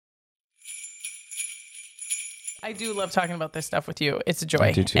I do love talking about this stuff with you. It's a joy.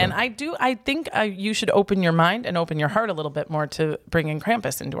 I do too. And I think you should open your mind and open your heart a little bit more to bringing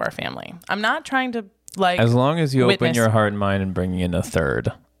Krampus into our family. I'm not trying to as long as you witness. open your heart and mind and bring in a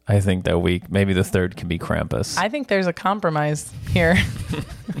third, I think that maybe the third can be Krampus. I think there's a compromise here.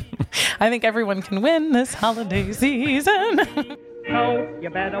 I think everyone can win this holiday season. So you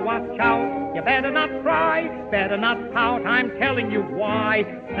better watch out, you better not cry, better not pout, I'm telling you why.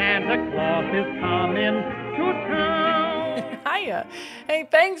 Santa Claus is coming to town. Hiya. Hey,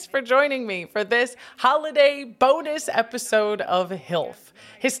 thanks for joining me for this holiday bonus episode of HILF.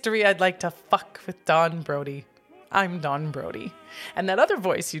 History I'd Like to Fuck with Don Brody. I'm Don Brody. And that other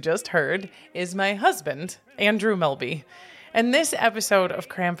voice you just heard is my husband, Andrew Melby. And this episode of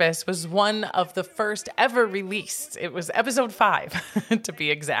Krampus was one of the first ever released. It was episode 5, to be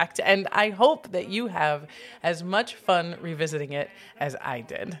exact. And I hope that you have as much fun revisiting it as I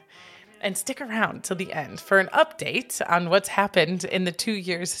did. And stick around till the end for an update on what's happened in the 2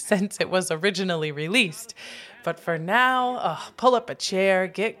 years since it was originally released. But for now, pull up a chair,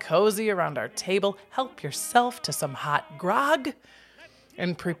 get cozy around our table, help yourself to some hot grog,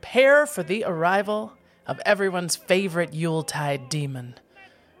 and prepare for the arrival of everyone's favorite Yuletide demon,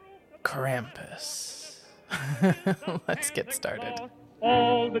 Krampus. Let's get started.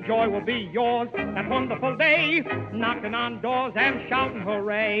 All the joy will be yours that wonderful day, knocking on doors and shouting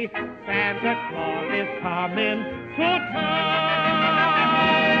hooray. Santa Claus is coming to town.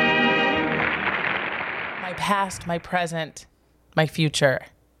 My past, my present, my future,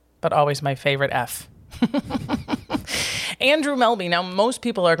 but always my favorite F. Andrew Melby. Now, most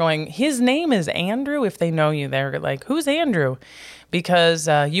people are going, his name is Andrew. If they know you, they're like, who's Andrew? Because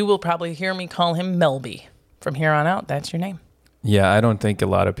you will probably hear me call him Melby. From here on out, that's your name. Yeah, I don't think a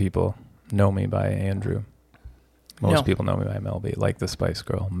lot of people know me by Andrew. Most people know me by Melby, like the Spice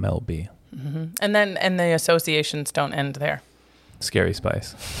Girl, Melby. Mm-hmm. And the associations don't end there. Scary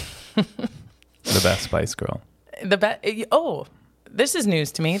Spice. The best Spice Girl. Oh, this is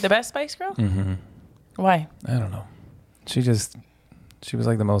news to me. The best Spice Girl? Mm-hmm. Why? I don't know. She was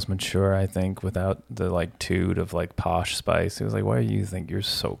like the most mature, I think, without the like toot of like posh Spice. It was like, why do you think you're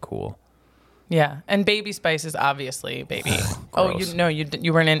so cool? Yeah, and Baby Spice is obviously baby. Oh,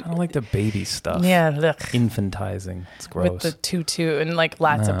 you weren't in. I don't like the baby stuff. Yeah, look. Infantizing. It's gross. With the tutu and like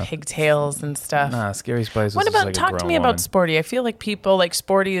lots of pigtails and stuff. Nah, Scary Spice was What just about, like talk a to me grown about woman. Sporty. I feel like people, like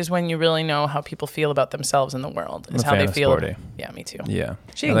Sporty is when you really know how people feel about themselves in the world. Is I'm a how fan they of feel. Sporty. Yeah, me too. Yeah.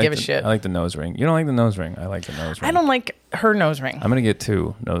 She didn't give a shit. I like the nose ring. You don't like the nose ring? I like the nose ring. I don't like her nose ring. I'm going to get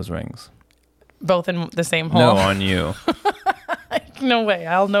 2 nose rings. Both in the same hole? No, on you. No way.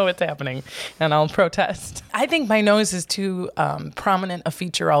 I'll know what's happening and I'll protest. I think my nose is too prominent a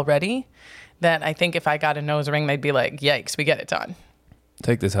feature already that I think if I got a nose ring, they'd be like, yikes, we get it done.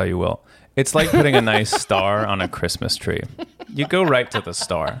 Take this how you will. It's like putting a nice star on a Christmas tree. You go right to the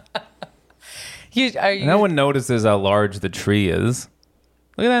star. No one notices how large the tree is.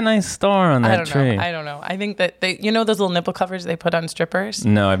 Look at that nice star on that tree. I don't know. I think that those little nipple covers they put on strippers?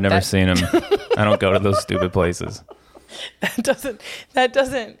 No, I've never seen them. I don't go to those stupid places. That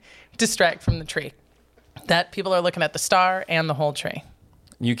doesn't distract from the tree. That people are looking at the star and the whole tree.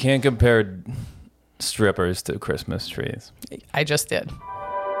 You can't compare strippers to Christmas trees. I just did.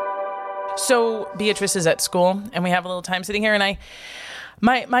 So Beatrice is at school and we have a little time sitting here and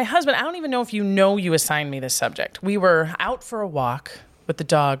my husband, I don't even know if you assigned me this subject. We were out for a walk with the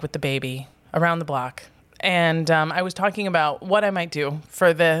dog, with the baby around the block. And I was talking about what I might do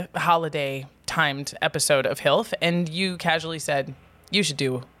for the holiday timed episode of HILF, and you casually said, you should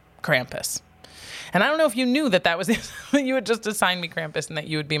do Krampus. And I don't know if you knew that was you had just assigned me Krampus and that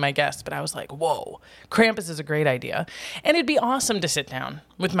you would be my guest, but I was like, whoa, Krampus is a great idea. And it'd be awesome to sit down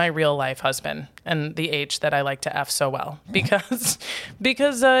with my real life husband and the H that I like to F so well because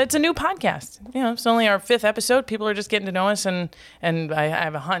it's a new podcast. It's only our 5th episode. People are just getting to know us, and I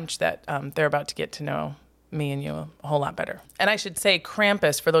have a hunch that they're about to get to know me and you a whole lot better. And I should say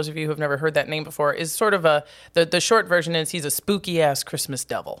Krampus, for those of you who have never heard that name before, is sort of the short version is he's a spooky ass Christmas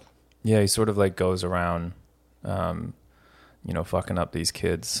devil. Yeah, he sort of like goes around, fucking up these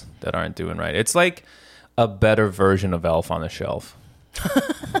kids that aren't doing right. It's like a better version of Elf on the Shelf.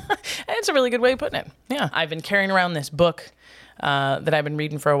 It's a really good way of putting it. Yeah. I've been carrying around this book that I've been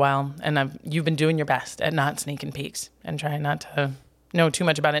reading for a while, and you've been doing your best at not sneaking peeks and trying not to know too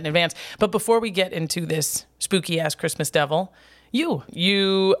much about it in advance. But before we get into this spooky ass Christmas devil,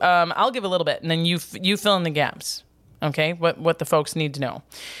 I'll give a little bit and then you fill in the gaps. Okay. What the folks need to know.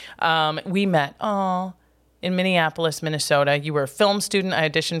 We met, in Minneapolis, Minnesota. You were a film student. I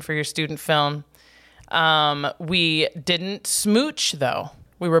auditioned for your student film. We didn't smooch though.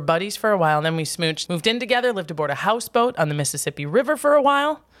 We were buddies for a while, and then we smooched, moved in together, lived aboard a houseboat on the Mississippi River for a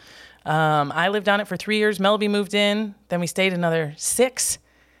while. I lived on it for 3 years. Melby moved in. Then we stayed another 6.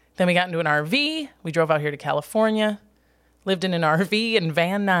 Then we got into an RV. We drove out here to California, lived in an RV in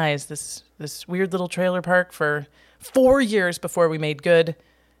Van Nuys, this weird little trailer park for 4 years before we made good.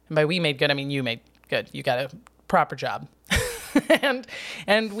 And by we made good, I mean you made good. You got a proper job.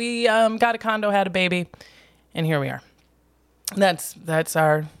 and we got a condo, had a baby, and here we are. That's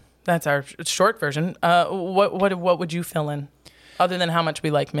our short version. What would you fill in, other than how much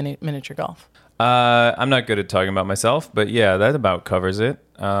we like miniature golf? I'm not good at talking about myself, but yeah, that about covers it.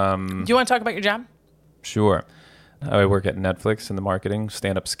 Do you want to talk about your job? Sure. I work at Netflix in the marketing,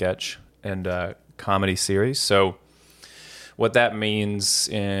 stand-up sketch, and comedy series. So what that means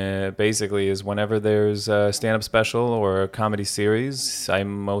basically is whenever there's a stand-up special or a comedy series, I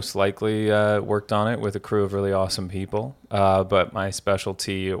most likely worked on it with a crew of really awesome people. But my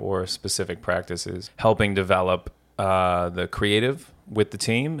specialty or specific practice is helping develop the creative with the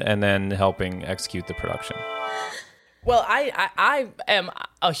team and then helping execute the production. Well, I am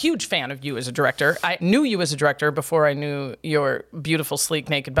a huge fan of you as a director. I knew you as a director before I knew your beautiful, sleek,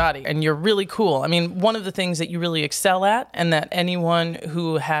 naked body. And you're really cool. I mean, one of the things that you really excel at, and that anyone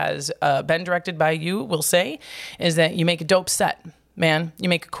who has been directed by you will say, is that you make a dope set. Man, you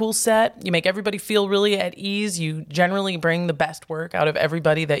make a cool set. You make everybody feel really at ease. You generally bring the best work out of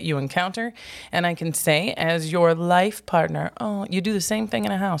everybody that you encounter. And I can say, as your life partner, you do the same thing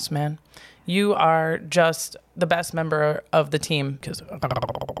in a house, man. You are just the best member of the team.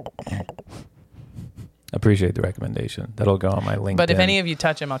 Appreciate the recommendation. That'll go on my LinkedIn. But if any of you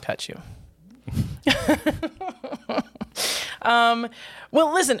touch him, I'll touch you.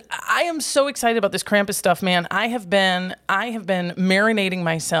 Well, listen, I am so excited about this Krampus stuff, man. I have been marinating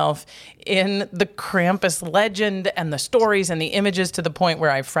myself in the Krampus legend and the stories and the images to the point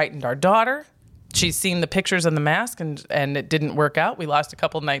where I've frightened our daughter. She's seen the pictures of the mask, and it didn't work out. We lost a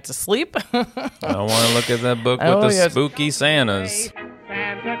couple nights of sleep. I want to look at that book with the spooky Santas.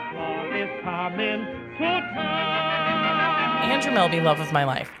 Santa Claus is coming to town. Andrew Melby, love of my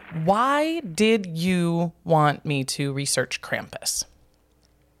life. Why did you want me to research Krampus?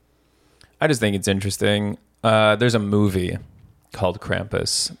 I just think it's interesting. There's a movie called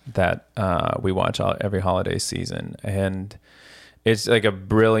Krampus that we watch every holiday season, and it's like a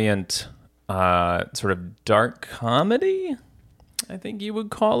brilliant sort of dark comedy, I think you would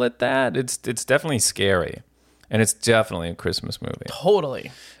call it that. It's definitely scary, and it's definitely a Christmas movie.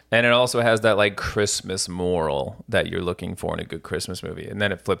 Totally. And it also has that like Christmas moral that you're looking for in a good Christmas movie, and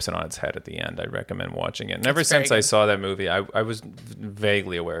then it flips it on its head at the end. I recommend watching it. And ever since I saw that movie, I was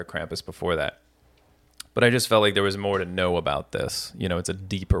vaguely aware of Krampus before that, but I just felt like there was more to know about this. You know, it's a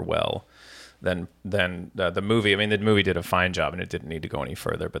deeper well than the movie. I mean, the movie did a fine job, and it didn't need to go any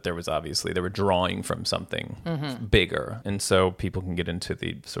further. But they were drawing from something bigger, and so people can get into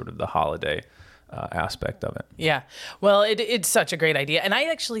the sort of the holiday aspect of it. Yeah. Well, it's such a great idea, and I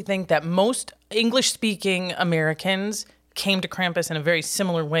actually think that most English-speaking Americans came to Krampus in a very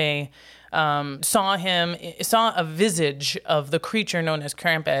similar way. Saw a visage of the creature known as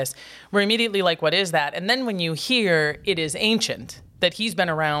Krampus. We're immediately like, what is that? And then when you hear it is ancient, that he's been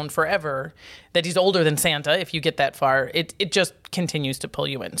around forever, that he's older than Santa, if you get that far, it just continues to pull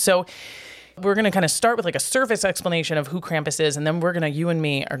you in. So we're going to kind of start with like a surface explanation of who Krampus is, and then you and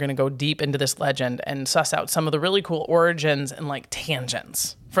me are going to go deep into this legend and suss out some of the really cool origins and like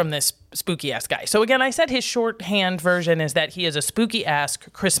tangents from this spooky-ass guy. So again, I said his shorthand version is that he is a spooky-ass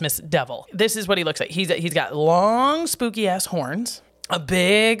Christmas devil. This is what he looks like. He's got long, spooky-ass horns, a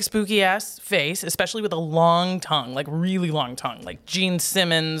big spooky-ass face, especially with a long tongue, like really long tongue, like Gene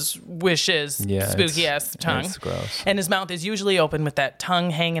Simmons wishes spooky-ass tongue. It's gross. And his mouth is usually open with that tongue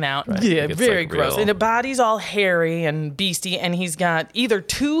hanging out. Right. Yeah, Like very like gross. real. And the body's all hairy and beastie, and he's got either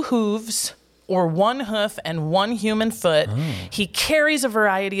 2 hooves or 1 hoof and 1 human foot. He carries a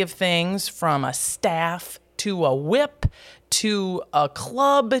variety of things, from a staff to a whip to a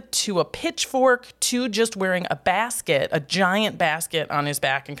club, to a pitchfork, to just wearing a basket, a giant basket on his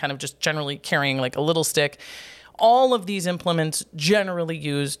back, and kind of just generally carrying like a little stick. All of these implements generally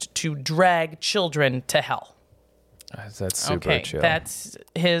used to drag children to hell. That's super chill. That's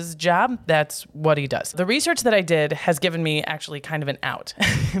his job. That's what he does. The research that I did has given me actually kind of an out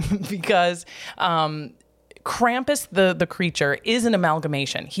because Krampus, the creature, is an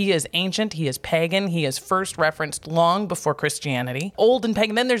amalgamation. He is ancient. He is pagan. He is first referenced long before Christianity. Old and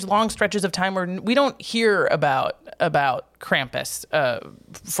pagan. Then there's long stretches of time where we don't hear about Krampus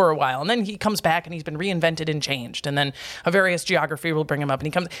for a while. And then he comes back and he's been reinvented and changed. And then a various geography will bring him up and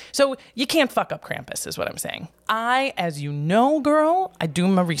he comes. So you can't fuck up Krampus is what I'm saying. I, as you know, girl, I do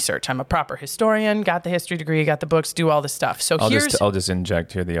my research. I'm a proper historian, got the history degree, got the books, do all the stuff. So I'll just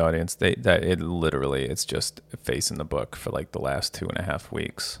inject here the audience. It's just a face in the book for like the last 2.5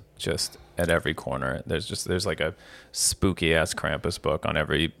 weeks. Just at every corner, there's like a spooky ass Krampus book on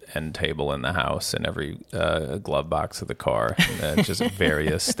every end table in the house and every glove box of the car. And just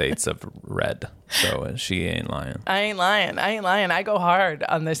various states of red. So she ain't lying. I ain't lying. I go hard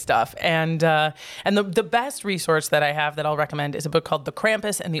on this stuff. And the best resource that I have that I'll recommend is a book called The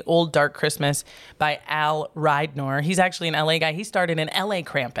Krampus and the Old Dark Christmas by Al Ridenour. He's actually an LA guy. He started an LA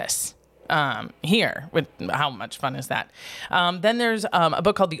Krampus. Here. How much fun is that? Then there's a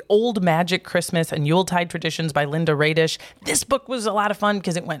book called The Old Magic Christmas and Yuletide Traditions by Linda Radish. This book was a lot of fun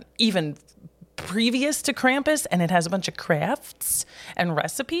because it went even previous to Krampus, and it has a bunch of crafts and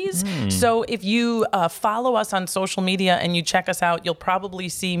recipes. So if you follow us on social media and you check us out, you'll probably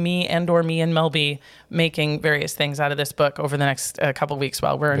see me and Melby making various things out of this book over the next couple weeks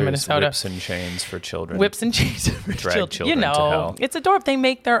while we're in Minnesota. Whips and chains for children. Whips and chains for children. You know, to hell. It's adorable. They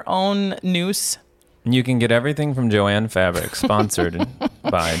make their own noose. You can get everything from Joanne Fabrics, sponsored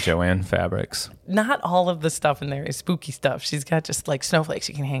by Joanne Fabrics. Not all of the stuff in there is spooky stuff. She's got just like snowflakes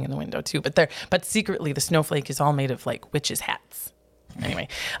you can hang in the window too. But secretly the snowflake is all made of like witches' hats. Anyway,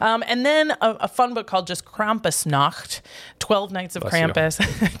 and then a fun book called just Krampusnacht, 12 Nights of Krampus,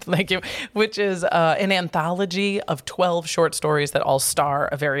 which is an anthology of 12 short stories that all star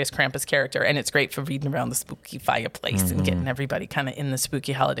a various Krampus character. And it's great for reading around the spooky fireplace and getting everybody kind of in the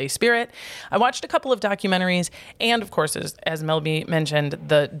spooky holiday spirit. I watched a couple of documentaries and, of course, as Melby mentioned,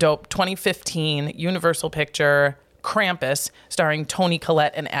 the dope 2015 Universal picture Krampus starring Toni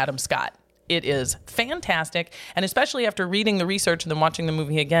Collette and Adam Scott. It is fantastic, and especially after reading the research and then watching the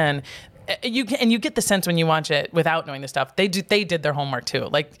movie again, you get the sense when you watch it without knowing the stuff. They did their homework too.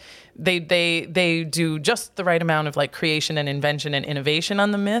 Like they do just the right amount of like creation and invention and innovation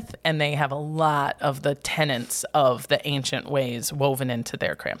on the myth, and they have a lot of the tenets of the ancient ways woven into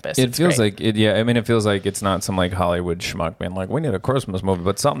their Krampus. It feels like it. Yeah, I mean, it feels like it's not some like Hollywood schmuck being like, we need a Christmas movie,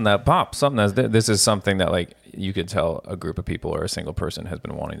 but something that pops, something that's this is something that like you could tell a group of people or a single person has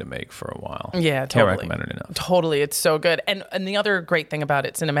been wanting to make for a while. Yeah, totally. Can't recommend it enough. Totally, it's so good. And the other great thing about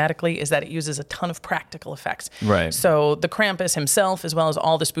it cinematically is that it uses a ton of practical effects. Right. So the Krampus himself, as well as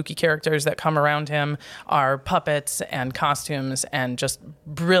all the spooky characters that come around him, are puppets and costumes and just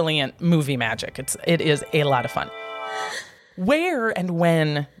brilliant movie magic. It is a lot of fun. Where and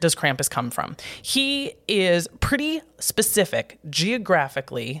when does Krampus come from? He is pretty specific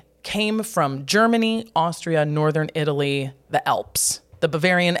geographically. Came from Germany, Austria, northern Italy, the Alps, the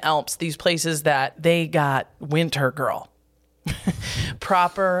Bavarian Alps, these places that they got winter, girl.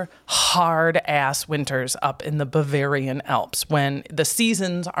 Proper hard-ass winters up in the Bavarian Alps when the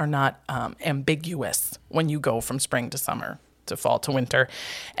seasons are not ambiguous when you go from spring to summer to fall to winter.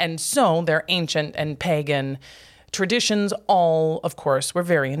 And so their ancient and pagan traditions all, of course, were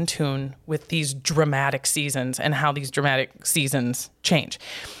very in tune with these dramatic seasons and how these dramatic seasons change.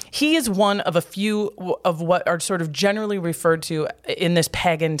 He is one of a few of what are sort of generally referred to in this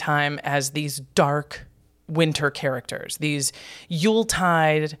pagan time as these dark winter characters, these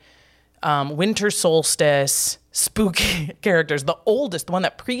Yuletide, winter solstice, spooky characters. The oldest, the one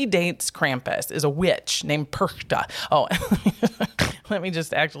that predates Krampus, is a witch named Perchta. Oh, let me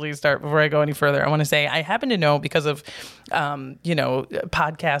just actually start before I go any further. I want to say I happen to know because of,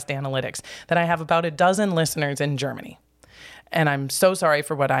 podcast analytics that I have about a dozen listeners in Germany. And I'm so sorry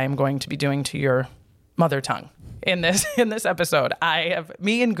for what I am going to be doing to your mother tongue in this episode.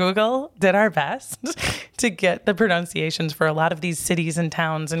 Me and Google did our best to get the pronunciations for a lot of these cities and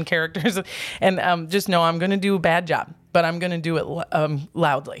towns and characters. And just know I'm going to do a bad job, but I'm going to do it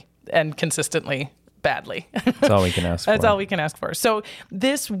loudly and consistently badly. That's all we can ask for. That's all we can ask for. So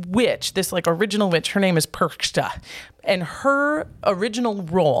this witch, this like original witch, her name is Perchta. And her original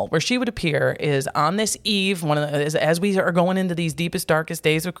role, where she would appear, is on this eve, as we are going into these deepest, darkest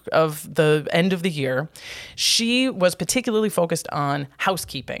days of the end of the year. She was particularly focused on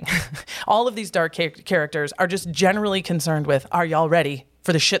housekeeping. All of these dark characters are just generally concerned with, are y'all ready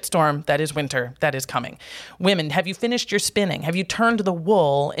for the shitstorm that is winter that is coming? Women, have you finished your spinning? Have you turned the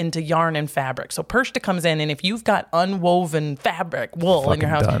wool into yarn and fabric? So Perchta comes in, and if you've got unwoven fabric, wool in your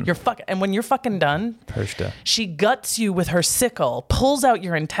house, done. you're fucking. And when you're fucking done, Perchta, she guts you with her sickle, pulls out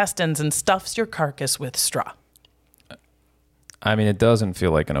your intestines, and stuffs your carcass with straw. I mean, it doesn't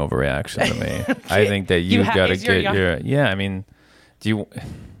feel like an overreaction to me. I think that you've got to get your. Yeah, I mean, do you?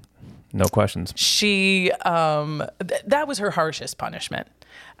 No questions. She, that was her harshest punishment.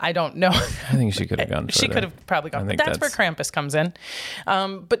 I don't know. I think she could have gone further. She could have probably gone. I think That's where Krampus comes in.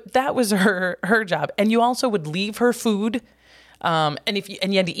 But that was her job. And you also would leave her food. And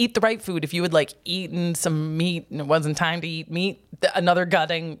you had to eat the right food. If you had like eaten some meat and it wasn't time to eat meat, another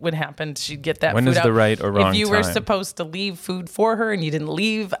gutting would happen. She'd get that when food is out. the right or wrong time? If you were supposed to leave food for her and you didn't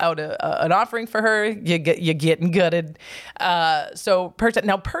leave out an offering for her, you getting gutted. So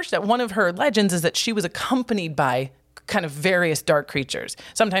Perchta, one of her legends is that she was accompanied by kind of various dark creatures.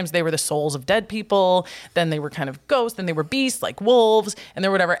 Sometimes they were the souls of dead people. Then they were kind of ghosts. Then they were beasts like wolves and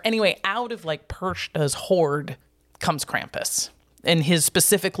then whatever. Anyway, out of like Perchta's horde comes Krampus and his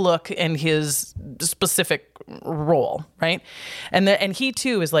specific look and his specific role, right? And he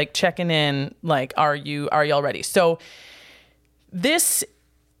too is like checking in, like, are you all ready? So this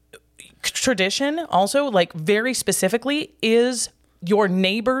tradition also, like, very specifically is your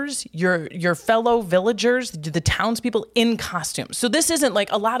neighbors, your fellow villagers, the townspeople in costumes. So this isn't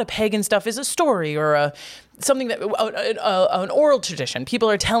like a lot of pagan stuff is a story or something that an oral tradition. People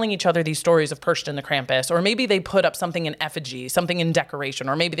are telling each other these stories of Perchta and the Krampus, or maybe they put up something in effigy, something in decoration,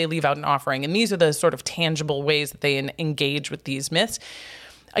 or maybe they leave out an offering. And these are the sort of tangible ways that they engage with these myths.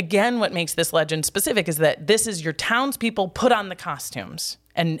 Again, what makes this legend specific is that this is your townspeople put on the costumes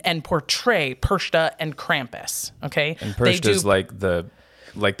and portray Perchta and Krampus. Okay, and Perchta's like the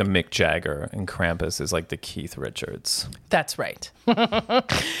Mick Jagger, and Krampus is like the Keith Richards. That's right.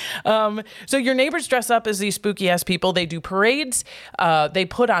 So your neighbors dress up as these spooky ass people. They do parades. They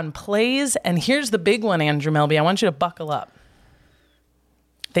put on plays, and here's the big one, Andrew Melby. I want you to buckle up.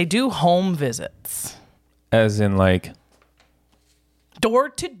 They do home visits, as in like door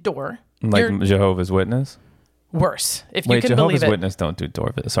to door, like Jehovah's Witness. Worse, if you can believe it. Jehovah's Witness don't do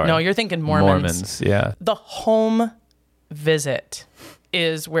door visits. Sorry. No, you're thinking Mormons. Mormons, yeah. The home visit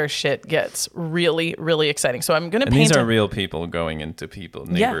is where shit gets really, really exciting. So I'm going to paint. These are real people going into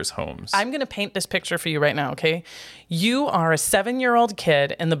neighbors' homes. I'm going to paint this picture for you right now, okay? You are a 7-year-old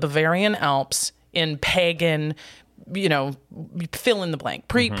kid in the Bavarian Alps in pagan, fill in the blank,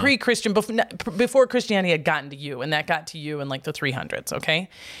 pre-Christian, before Christianity had gotten to you, and that got to you in like the 300s, okay?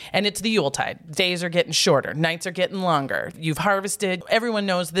 And it's the Yuletide. Days are getting shorter. Nights are getting longer. You've harvested. Everyone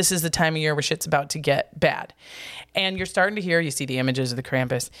knows this is the time of year where shit's about to get bad. And you're starting to hear, you see the images of the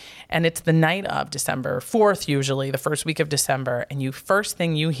Krampus, and it's the night of December 4th, usually, the first week of December, and first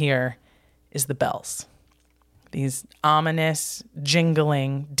thing you hear is the bells. These ominous,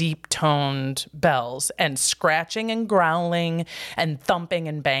 jingling, deep-toned bells and scratching and growling and thumping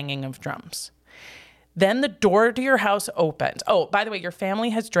and banging of drums. Then the door to your house opens. Oh, by the way, your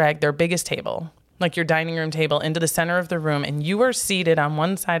family has dragged their biggest table, like your dining room table, into the center of the room, and you are seated on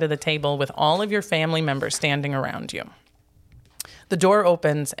one side of the table with all of your family members standing around you. The door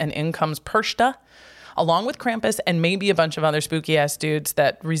opens, and in comes Perchta, along with Krampus and maybe a bunch of other spooky ass dudes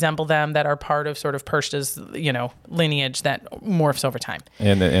that resemble them, that are part of sort of Perchta's, lineage that morphs over time.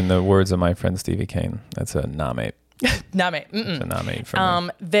 In the words of my friend Stevie Kane, that's a namate. Namate. It's a namate for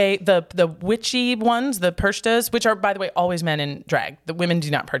me. The witchy ones, the Perchtas, which are, by the way, always men in drag. The women do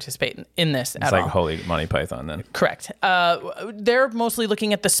not participate in this at all. It's like Holy Monty Python then. Correct. They're mostly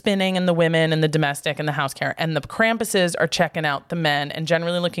looking at the spinning and the women and the domestic and the house care. And the Krampuses are checking out the men and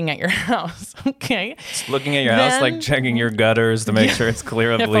generally looking at your house. Okay. It's looking at your house, like checking your gutters to make sure it's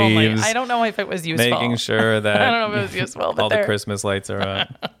clear of leaves. Only. I don't know if it was useful. Making sure that I don't know if it was useful. But all the Christmas lights are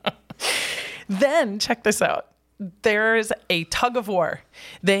up. Then check this out. There's a tug of war.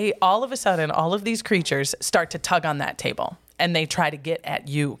 All of a sudden, all of these creatures start to tug on that table, and they try to get at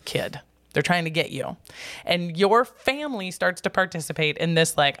you, kid. They're trying to get you. And your family starts to participate in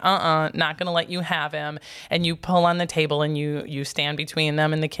this, like, not going to let you have him. And you pull on the table, and you stand between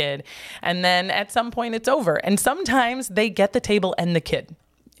them and the kid. And then at some point, it's over. And sometimes they get the table and the kid,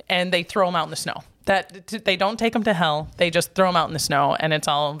 and they throw them out in the snow. They don't take them to hell. They just throw them out in the snow, and it's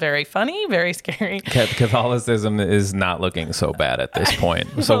all very funny, very scary. Catholicism is not looking so bad at this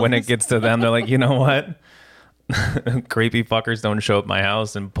point. So when it gets to them, they're like, you know what? Creepy fuckers don't show up at my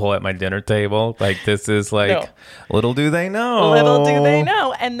house and pull at my dinner table. Like, this is like, no. Little do they know. Little do they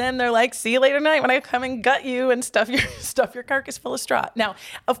know. And then they're like, see you later tonight when I come and gut you and stuff your carcass full of straw. Now,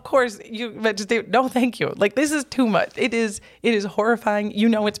 of course, no, thank you. Like, this is too much. It is horrifying. You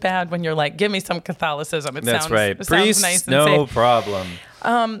know it's bad when you're like, give me some Catholicism. That's right. Priests, nice and no safe. problem.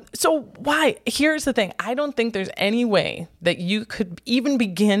 So why? Here's the thing. I don't think there's any way that you could even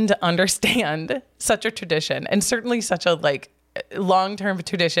begin to understand such a tradition, and certainly such a long-term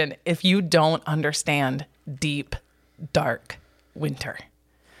tradition, if you don't understand deep, dark winter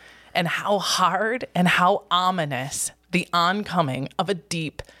and how hard and how ominous the oncoming of a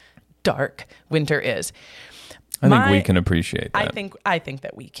deep, dark winter is. I think we can appreciate that. I think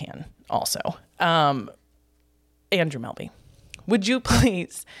that we can also. Andrew Melby, would you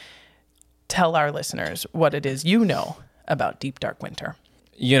please tell our listeners what it is you know about deep, dark winter?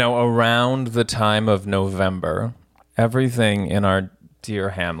 Around the time of November, everything in our dear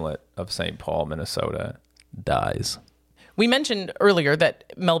hamlet of St. Paul, Minnesota, dies. We mentioned earlier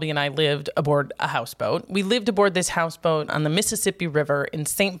that Melby and I lived aboard a houseboat. We lived aboard this houseboat on the Mississippi River in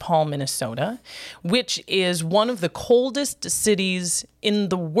St. Paul, Minnesota, which is one of the coldest cities in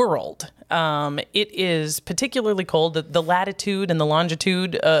the world. It is particularly cold. The latitude and the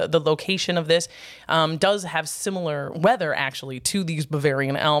longitude, the location of this, does have similar weather, actually, to these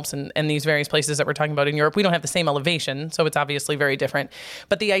Bavarian Alps and these various places that we're talking about in Europe. We don't have the same elevation, so it's obviously very different.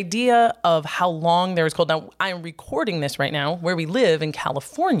 But the idea of how long there is cold. Now, I am recording this right now where we live in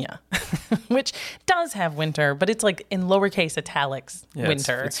California, which does have winter, but it's like in lowercase italics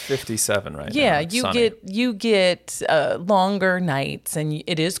winter. It's 57 right now. Yeah, you get longer nights, and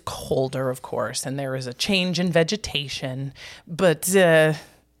it is colder, of course, and there is a change in vegetation, but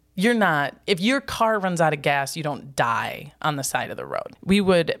you're not, if your car runs out of gas, you don't die on the side of the road. We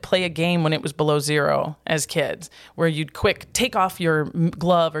would play a game when it was below zero as kids, where you'd take off your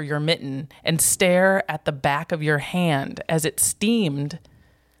glove or your mitten and stare at the back of your hand as it steamed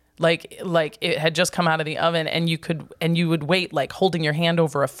like it had just come out of the oven, and you would wait, like holding your hand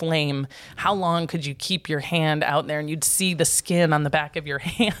over a flame. How long could you keep your hand out there? And you'd see the skin on the back of your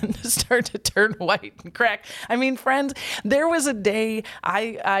hand start to turn white and crack. I mean, friends, there was a day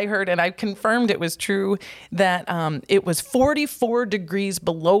I heard, and I confirmed it was true, that it was 44 degrees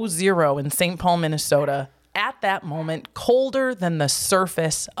below zero in St. Paul, Minnesota. At that moment, colder than the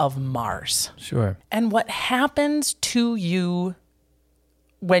surface of Mars. Sure. And what happens to you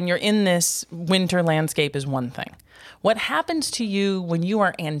when you're in this winter landscape is one thing. What happens to you when you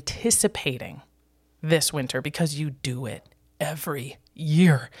are anticipating this winter, because you do it every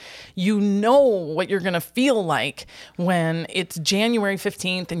year? You know what you're going to feel like when it's January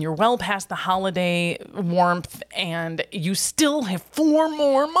 15th and you're well past the holiday warmth and you still have 4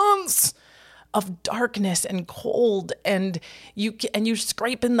 more months of darkness and cold, and you're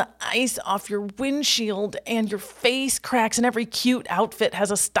scraping the ice off your windshield, and your face cracks, and every cute outfit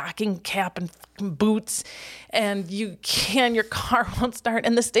has a stocking cap and boots, and your car won't start,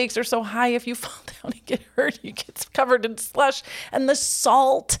 and the stakes are so high, if you fall down and get hurt, you get covered in slush, and the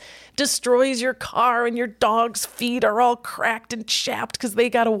salt destroys your car, and your dog's feet are all cracked and chapped because they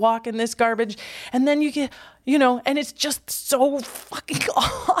got to walk in this garbage, and then you get, and it's just so fucking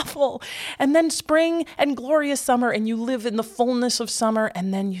awful. And then spring and glorious summer, and you live in the fullness of summer,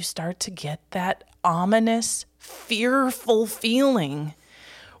 and then you start to get that ominous, fearful feeling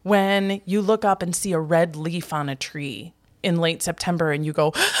when you look up and see a red leaf on a tree in late September, and you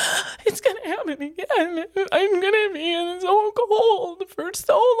go, it's going to happen again. I'm going to be in so cold for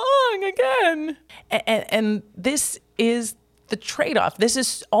so long again. And this is the trade-off. This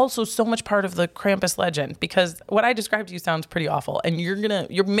is also so much part of the Krampus legend, because what I described to you sounds pretty awful, and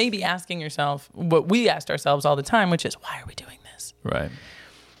you're maybe asking yourself what we asked ourselves all the time, which is, why are we doing this? Right.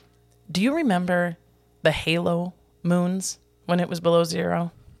 Do you remember the halo moons when it was below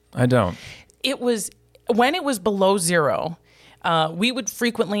zero? I don't. When it was below zero, we would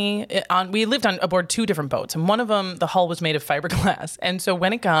frequently, we lived on aboard 2 different boats, and one of them, the hull was made of fiberglass. And so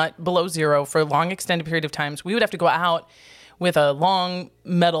when it got below zero for a long extended period of times, we would have to go out with a long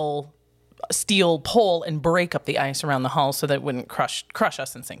metal steel pole and break up the ice around the hull so that it wouldn't crush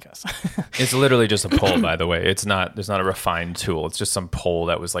us and sink us. It's literally just a pole, by the way. There's not a refined tool. It's just some pole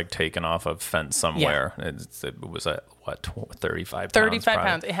that was like taken off a fence somewhere. Yeah. It was 35 pounds. 35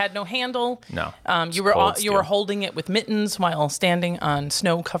 pounds. It had no handle. No. You were holding it with mittens while standing on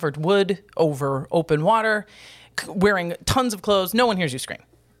snow-covered wood over open water, wearing tons of clothes. No one hears you scream.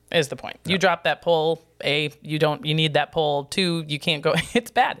 Is the point. You drop that pole, you need that pole. 2, you can't go. It's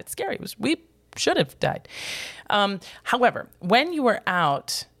bad. It's scary. We should have died. However, when you were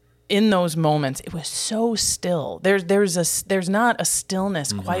out in those moments, it was so still. There's not a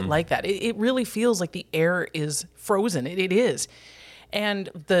stillness quite like that. It really feels like the air is frozen. It is. And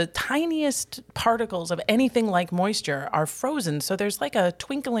the tiniest particles of anything like moisture are frozen. So there's like a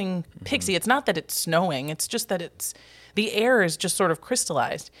twinkling pixie. It's not that it's snowing. It's just that the air is just sort of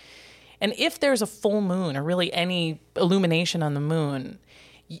crystallized. And if there's a full moon or really any illumination on the moon,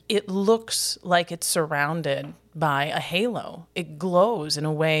 it looks like it's surrounded by a halo. It glows in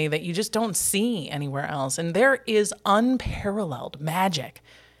a way that you just don't see anywhere else. And there is unparalleled magic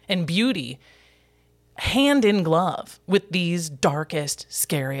and beauty hand in glove with these darkest,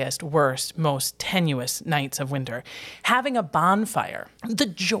 scariest, worst, most tenuous nights of winter. Having a bonfire, the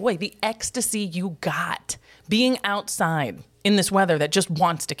joy, the ecstasy you got being outside in this weather that just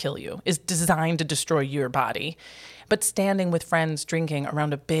wants to kill you, is designed to destroy your body. But standing with friends drinking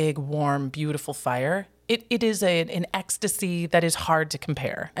around a big, warm, beautiful fire, it is an ecstasy that is hard to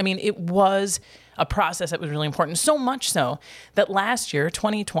compare. I mean, it was a process that was really important, so much so that last year,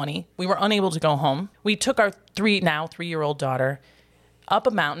 2020, we were unable to go home. We took our 3-year-old daughter up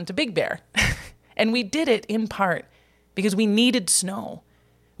a mountain to Big Bear. And we did it in part because we needed snow.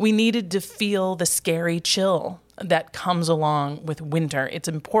 We needed to feel the scary chill that comes along with winter. It's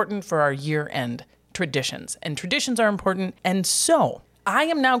important for our year-end traditions, and traditions are important. And so I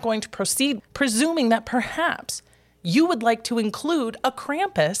am now going to proceed, presuming that perhaps you would like to include a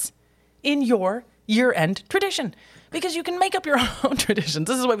Krampus in your year-end tradition, because you can make up your own traditions.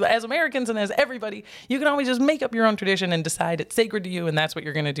 This is what, as Americans and as everybody, you can always just make up your own tradition and decide it's sacred to you and that's what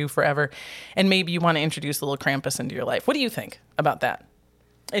you're going to do forever. And maybe you want to introduce a little Krampus into your life. What do you think about that?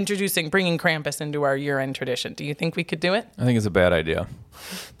 Bringing Krampus into our year-end tradition. Do you think we could do it? I think it's a bad idea.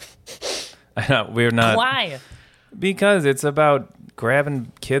 We're not. Why? Because it's about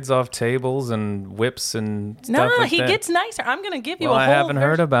grabbing kids off tables and whips and stuff like that. He gets nicer. I'm going to give you a whole I haven't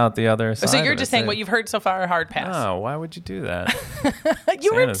heard about the other side. So you're just saying what you've heard so far, hard pass. No, why would you do that?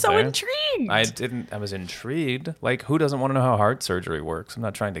 You were so intrigued. I didn't. I was intrigued. Like, who doesn't want to know how heart surgery works? I'm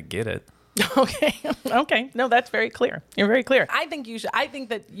not trying to get it. Okay. No, that's very clear. You're very clear. I think you should. I think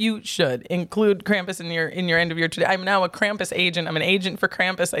that you should include Krampus in your end of your today. I'm now a Krampus agent. I'm an agent for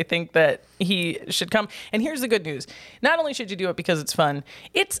Krampus. I think that he should come. And here's the good news. Not only should you do it because it's fun,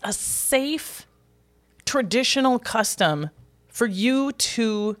 it's a safe, traditional custom for you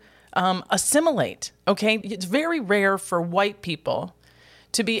to assimilate. Okay? It's very rare for white people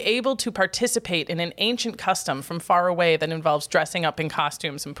to be able to participate in an ancient custom from far away that involves dressing up in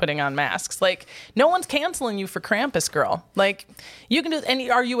costumes and putting on masks. Like, no one's canceling you for Krampus, girl. Like, you can do,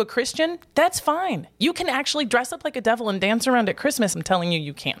 and are you a Christian? That's fine. You can actually dress up like a devil and dance around at Christmas. I'm telling you,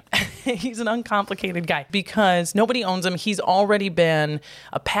 you can. He's an uncomplicated guy because nobody owns him. He's already been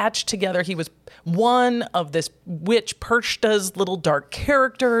patched together. He was one of this witch Perchta's little dark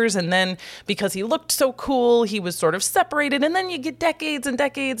characters, and then because he looked so cool, he was sort of separated, and then you get decades and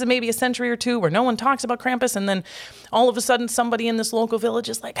maybe a century or two where no one talks about Krampus, and then all of a sudden somebody in this local village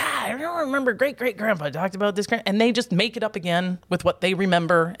is like, I don't remember great-great-grandpa talked about this, and they just make it up again with what they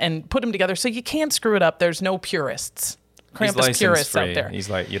remember and put them together, so you can't screw it up. There's no purists. Krampus purists out there. He's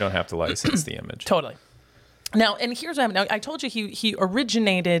like, you don't have to license the image. Totally. Now, and here's what I told you he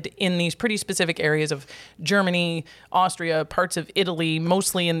originated in these pretty specific areas of Germany, Austria, parts of Italy,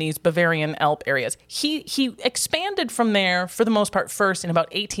 mostly in these Bavarian Alp areas. He expanded from there, for the most part, first in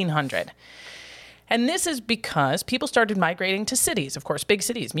about 1800. And this is because people started migrating to cities, of course, big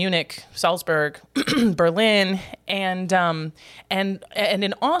cities, Munich, Salzburg, Berlin, and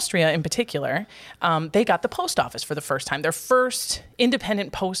in Austria in particular, they got the post office for the first time, their first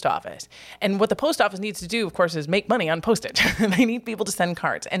independent post office. And what the post office needs to do, of course, is make money on postage. They need people to send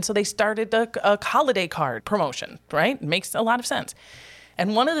cards. And so they started a holiday card promotion, right? It makes a lot of sense.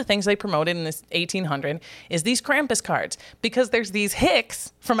 And one of the things they promoted in this 1800 is these Krampus cards, because there's these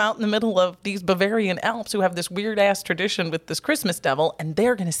hicks from out in the middle of these Bavarian Alps who have this weird-ass tradition with this Christmas devil, and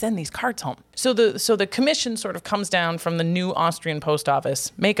they're going to send these cards home. So the commission sort of comes down from the new Austrian post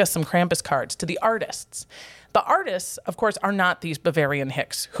office, make us some Krampus cards, to the artists. The artists, of course, are not these Bavarian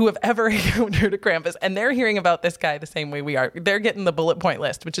hicks who have ever encountered a Krampus, and they're hearing about this guy the same way we are. They're getting the bullet point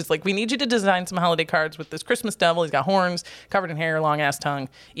list, which is like, we need you to design some holiday cards with this Christmas devil. He's got horns, covered in hair, long-ass tongue,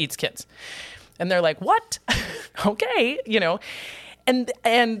 eats kids. And they're like, what? Okay,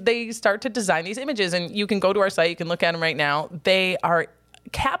 And they start to design these images, and you can go to our site, you can look at them right now. They are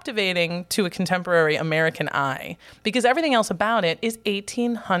captivating to a contemporary American eye because everything else about it is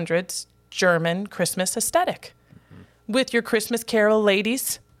 1800s German Christmas aesthetic, with your Christmas Carol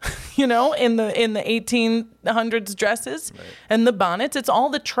ladies, in the 1800s dresses, right, and the bonnets. It's all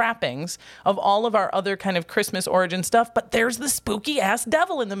the trappings of all of our other kind of Christmas origin stuff, but there's the spooky ass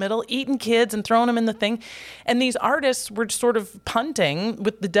devil in the middle eating kids and throwing them in the thing. And these artists were sort of punting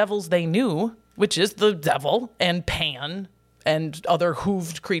with the devils they knew, which is the devil and Pan and other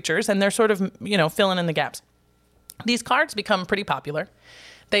hooved creatures, and they're sort of, filling in the gaps. These cards become pretty popular.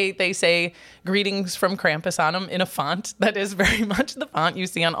 They say greetings from Krampus on them in a font that is very much the font you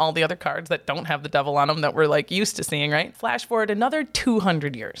see on all the other cards that don't have the devil on them that we're like used to seeing, right? Flash forward another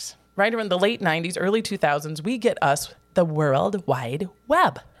 200 years, right around the late 90s, early 2000s, we get us the World Wide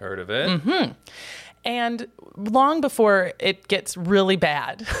Web. Heard of it? Mm-hmm. And long before it gets really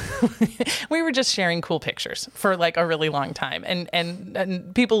bad, we were just sharing cool pictures for like a really long time.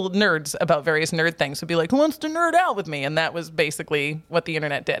 And people, nerds about various nerd things would be like, who wants to nerd out with me? And that was basically what the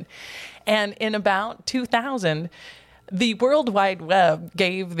internet did. And in about 2000, the World Wide Web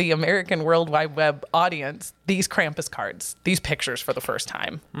gave the American World Wide Web audience these Krampus cards, these pictures for the first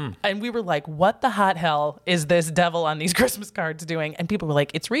time. And we were like, what the hot hell is this devil on these Christmas cards doing? And people were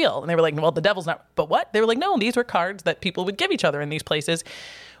like, it's real. And they were like, well, the devil's not. But what? They were like, no, these were cards that people would give each other in these places.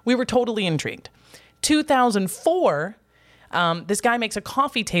 We were totally intrigued. 2004, this guy makes a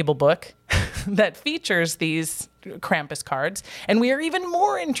coffee table book that features these Krampus cards. And we are even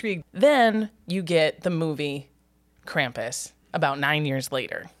more intrigued. Then you get the movie Krampus about 9 years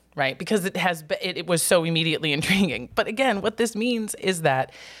later, right? Because it was so immediately intriguing. But again, what this means is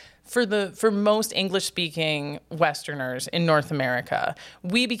that for most English-speaking Westerners in North America,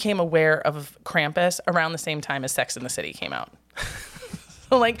 we became aware of Krampus around the same time as Sex and the City came out.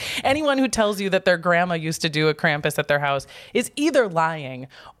 So like anyone who tells you that their grandma used to do a Krampus at their house is either lying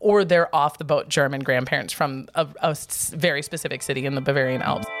or they're off the boat German grandparents from a very specific city in the Bavarian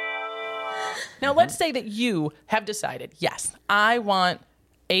Alps. Now, let's say that you have decided, yes, I want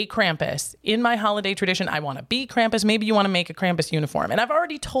a Krampus in my holiday tradition. I want to be Krampus. Maybe you want to make a Krampus uniform. And I've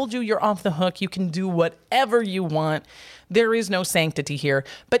already told you you're off the hook. You can do whatever you want. There is no sanctity here.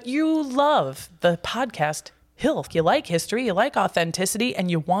 But you love the podcast Hilf. You like history. You like authenticity. And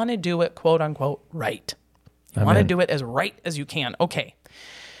you want to do it, quote unquote, right. You want to do it as right as you can. Okay.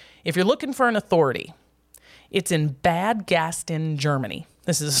 If you're looking for an authority, it's in Bad Gastein, Germany.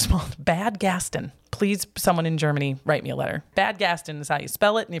 This is a small, Bad Gastein. Please, someone in Germany, write me a letter. Bad Gastein is how you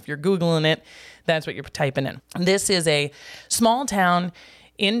spell it. And if you're Googling it, that's what you're typing in. This is a small town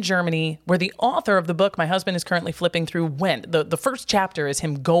in Germany where the author of the book my husband is currently flipping through went. The first chapter is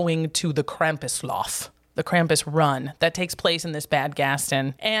him going to the Krampuslauf, the Krampus run that takes place in this Bad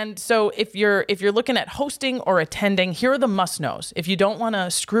Gastein. And so if you're looking at hosting or attending, here are the must-knows. If you don't want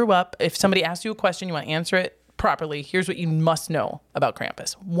to screw up, if somebody asks you a question, you want to answer it properly, here's what you must know about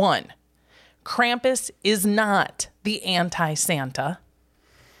Krampus. 1, Krampus is not the anti-Santa.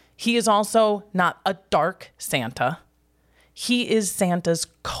 He is also not a dark Santa. He is Santa's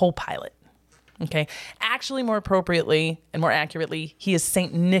co-pilot. Okay? Actually, more appropriately and more accurately, he is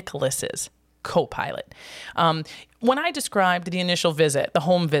St. Nicholas's co-pilot. When I described the initial visit, the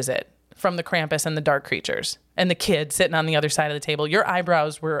home visit from the Krampus and the dark creatures and the kid sitting on the other side of the table, your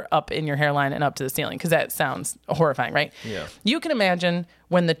eyebrows were up in your hairline and up to the ceiling because that sounds horrifying, right? Yeah. You can imagine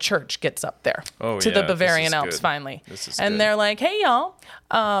when the church gets up there to the Bavarian Alps finally. And they're like, hey,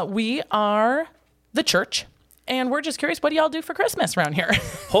 y'all, we are the church and we're just curious, what do y'all do for Christmas around here?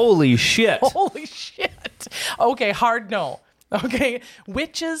 Holy shit. Holy shit. Okay, hard no. Okay,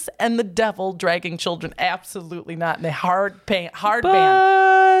 witches and the devil dragging children, absolutely not. And they hard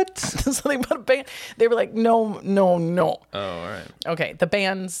ban. So they put a ban. They were like, no. Oh, all right. Okay, the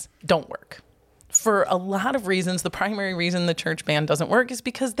bans don't work. For a lot of reasons, the primary reason the church ban doesn't work is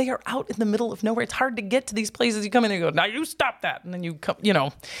because they are out in the middle of nowhere. It's hard to get to these places. You come in and you go, now you stop that. And then you come,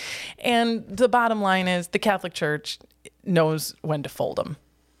 And the bottom line is the Catholic Church knows when to fold them.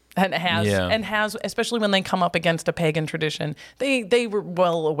 And has, especially when they come up against a pagan tradition, they were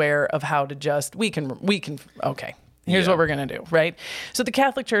well aware of how to just, we can, okay, here's what we're going to do, right? So the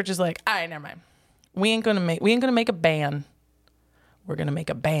Catholic Church is like, all right, never mind. We ain't going to make a ban. We're going to make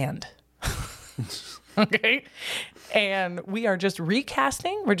a band. Okay? And we are just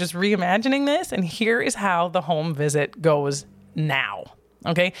recasting. We're just reimagining this. And here is how the home visit goes now.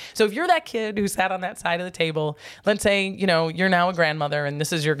 Okay, so if you're that kid who sat on that side of the table, let's say, you're now a grandmother and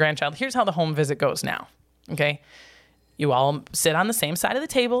this is your grandchild. Here's how the home visit goes now. Okay, you all sit on the same side of the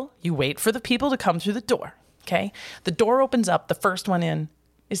table. You wait for the people to come through the door. Okay, the door opens up. The first one in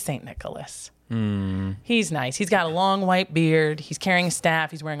is St. Nicholas. He's nice. He's got a long white beard. He's carrying a staff.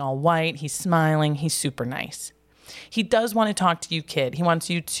 He's wearing all white. He's smiling. He's super nice. He does want to talk to you, kid. He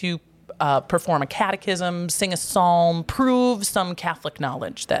wants you to perform a catechism, sing a psalm, prove some Catholic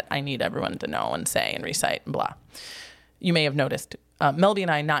knowledge that I need everyone to know and say and recite and blah. You may have noticed, Melby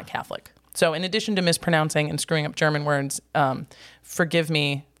and I, not Catholic. So in addition to mispronouncing and screwing up German words, forgive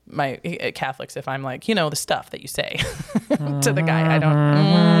me, my Catholics, if I'm like, the stuff that you say to the guy. I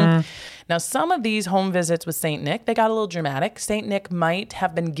don't. Now, some of these home visits with St. Nick, they got a little dramatic. St. Nick might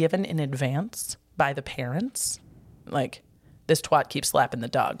have been given in advance by the parents. Like, this twat keeps slapping the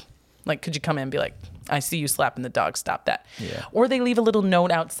dog. Like, could you come in and be like, I see you slapping the dog, stop that. Yeah. Or they leave a little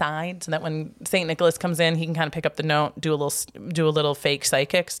note outside so that when St. Nicholas comes in, he can kind of pick up the note, do a little fake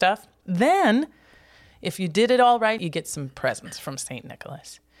psychic stuff. Then, if you did it all right, you get some presents from St.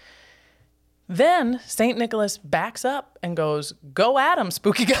 Nicholas. Then St. Nicholas backs up and goes, "Go at 'em,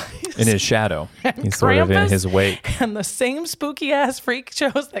 spooky guys." In his shadow. He's sort of in his wake. And the same spooky ass freak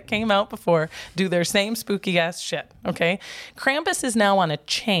shows that came out before do their same spooky ass shit. Okay. Krampus is now on a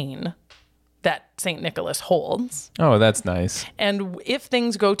chain that St. Nicholas holds. Oh, that's nice. And if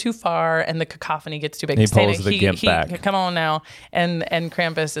things go too far and the cacophony gets too big, he pulls the gimp back. Come on now. And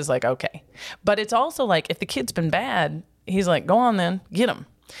Krampus is like, okay. But it's also like, if the kid's been bad, he's like, go on then, get him.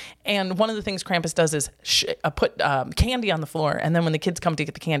 And one of the things Krampus does is put candy on the floor, and then when the kids come to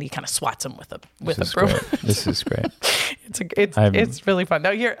get the candy, he kind of swats them with a broom. This is great. It's really fun.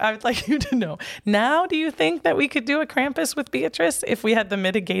 Now, here, I would like you to know. Now, do you think that we could do a Krampus with Beatrice if we had the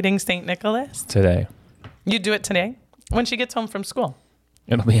mitigating St. Nicholas? Today. You'd do it today? When she gets home from school?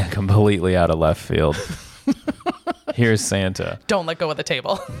 It'll be completely out of left field. Here's Santa. Don't let go of the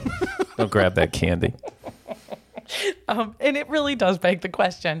table. Don't grab that candy. And it really does beg the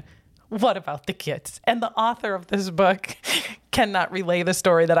question, what about the kids? And the author of this book cannot relay the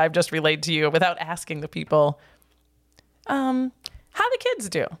story that I've just relayed to you without asking the people, how the kids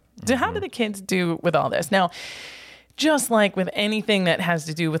do. How do the kids do with all this? Now, just like with anything that has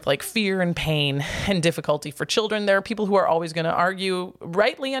to do with like fear and pain and difficulty for children, there are people who are always going to argue,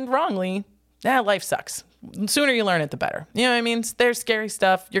 rightly and wrongly, life sucks. The sooner you learn it, the better. You know what I mean? There's scary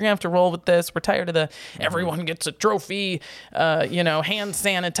stuff. You're going to have to roll with this. We're tired of the everyone gets a trophy, hand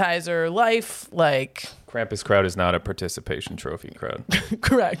sanitizer life. Like, Krampus crowd is not a participation trophy crowd.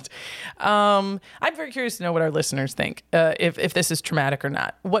 Correct. I'm very curious to know what our listeners think, if this is traumatic or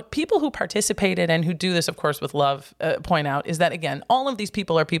not. What people who participated and who do this, of course, with love, point out is that, again, all of these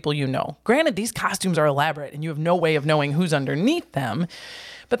people are people you know. Granted, these costumes are elaborate and you have no way of knowing who's underneath them,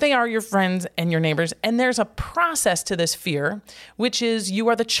 but they are your friends and your neighbors. And there's a process to this fear, which is you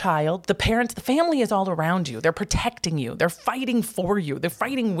are the child, the parents, the family is all around you. They're protecting you. They're fighting for you. They're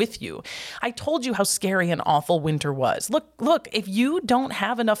fighting with you. I told you how scary and awful winter was. Look, if you don't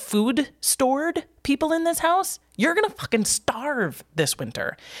have enough food stored, people in this house, you're going to fucking starve this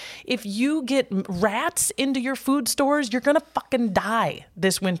winter. If you get rats into your food stores, you're going to fucking die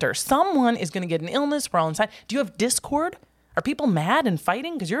this winter. Someone is going to get an illness. We're all inside. Do you have Discord? Are people mad and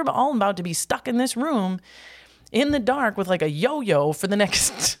fighting? Because you're all about to be stuck in this room in the dark with like a yo-yo for the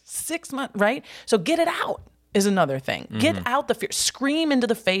next 6 months, right? So get it out is another thing. Mm-hmm. Get out the fear. Scream into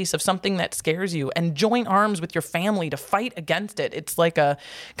the face of something that scares you and join arms with your family to fight against it. It's like a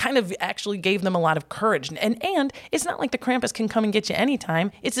kind of actually gave them a lot of courage. And it's not like the Krampus can come and get you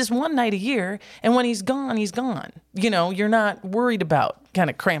anytime. It's this one night a year. And when he's gone, he's gone. You know, you're not worried about kind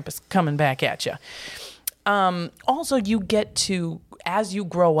of Krampus coming back at you. Also, you get to, as you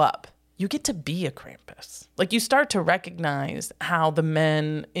grow up, you get to be a Krampus. Like, you start to recognize how the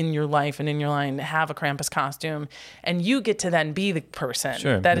men in your life and in your line have a Krampus costume, and you get to then be the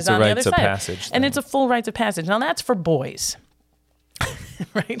person that is on the other side. Passage, and it's a full rites of passage. Now, that's for boys,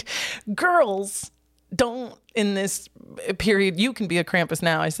 right? Girls don't, in this period, you can be a Krampus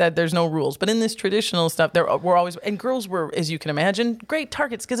now. I said there's no rules, but in this traditional stuff, we're always, and girls were, as you can imagine, great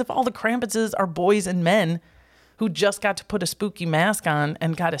targets, because if all the Krampuses are boys and men who just got to put a spooky mask on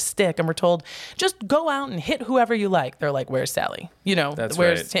and got a stick and were told, just go out and hit whoever you like. They're like, where's Sally? You know, that's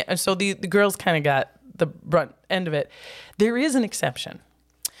where's right. So the girls kind of got the brunt end of it. There is an exception.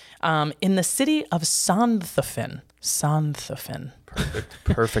 In the city of Sonthofen.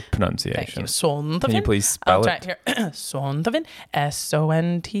 Perfect pronunciation. Thank you. Sonthofen. Can you please spell it? Here. Sonthofen.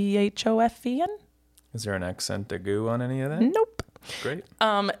 Sonthofen. Is there an accent aigu on any of that? Nope. Great.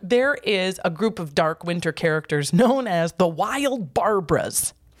 There is a group of dark winter characters known as the Wild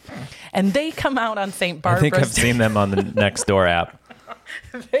Barbaras. And they come out on St. Barbara's I think I've seen them on the Nextdoor app.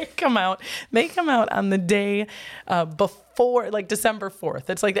 They come out on the day before, like December 4th.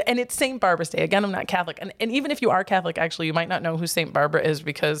 It's like, and it's St. Barbara's Day. Again, I'm not Catholic. And even if you are Catholic, actually, you might not know who St. Barbara is,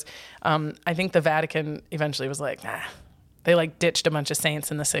 because I think the Vatican eventually was like, nah. They like ditched a bunch of saints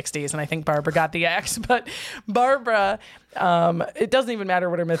in the 60s, and I think Barbara got the axe. But Barbara, it doesn't even matter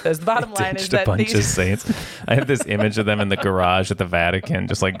what her myth is. The bottom line is that a bunch of saints. I have this image of them in the garage at the Vatican,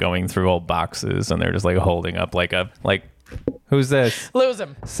 just like going through old boxes, and they're just like holding up like who's this? Lose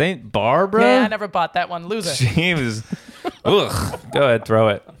him. Saint Barbara? Yeah, I never bought that one. Lose it. She was, ugh. Go ahead, throw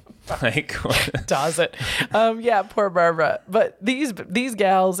it. Like, does it? Yeah, poor Barbara. But these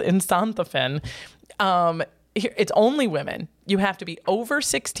gals in Sonthofen, it's only women. You have to be over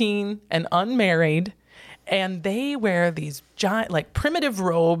 16 and unmarried, and they wear these giant, like, primitive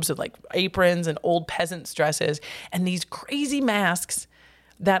robes with like aprons and old peasants' dresses, and these crazy masks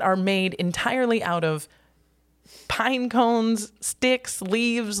that are made entirely out of pine cones, sticks,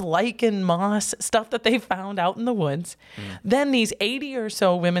 leaves, lichen, moss, stuff that they found out in the woods. Then these 80 or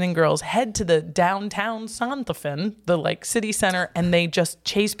so women and girls head to the downtown Santa Fe, the like city center, and they just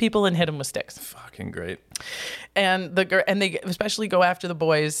chase people and hit them with sticks. Fucking great. And they especially go after the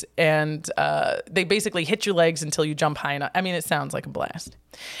boys, and they basically hit your legs until you jump high enough. I mean, it sounds like a blast.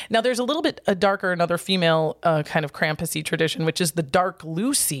 Now, there's a little bit darker, another female kind of Krampus-y tradition, which is the Dark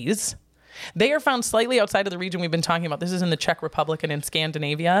Lucies. They are found slightly outside of the region we've been talking about. This is in the Czech Republic and in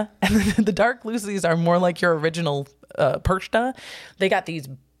Scandinavia. And the Dark Lucies are more like your original Perchta. They got these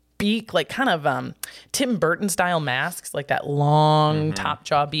beak, like kind of Tim Burton style masks, like that long top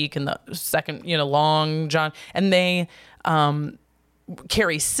jaw beak and the second, long jaw. And they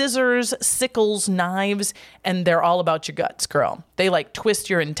carry scissors, sickles, knives, and they're all about your guts, girl. They like twist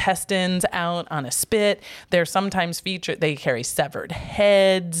your intestines out on a spit. They're sometimes featured, they carry severed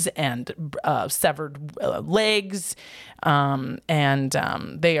heads and severed legs. They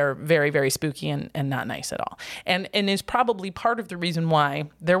are very, very spooky and not nice at all. And is probably part of the reason why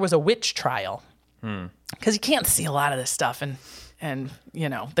there was a witch trial. Because you can't see a lot of this stuff. And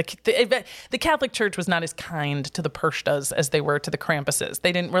the Catholic Church was not as kind to the Perchtas as they were to the Krampuses.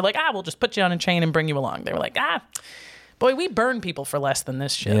 They were like, we'll just put you on a chain and bring you along. They were like, boy, we burn people for less than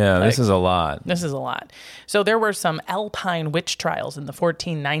this shit. Yeah, this is a lot. This is a lot. So there were some Alpine witch trials in the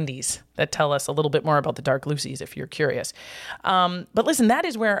 1490s that tell us a little bit more about the Dark Lucies, if you're curious. But listen, that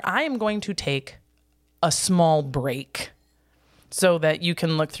is where I am going to take a small break so that you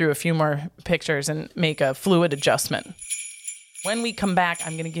can look through a few more pictures and make a fluid adjustment. When we come back,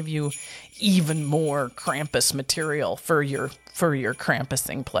 I'm going to give you even more Krampus material for your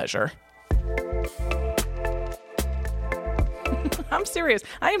Krampusing pleasure. I'm serious.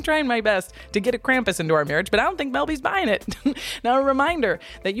 I am trying my best to get a Krampus into our marriage, but I don't think Melby's buying it. Now, a reminder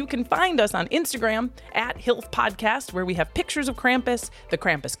that you can find us on Instagram at Hilf Podcast, where we have pictures of Krampus, the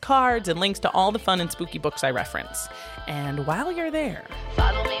Krampus cards, and links to all the fun and spooky books I reference. And while you're there,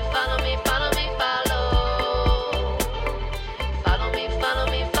 Follow me, follow me, follow me, follow. Follow me, follow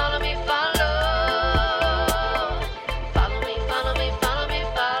me, follow me, follow. Follow me, follow me, follow me,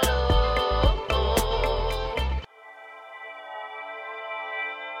 follow.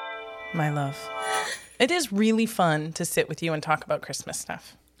 my love, it is really fun to sit with you and talk about Christmas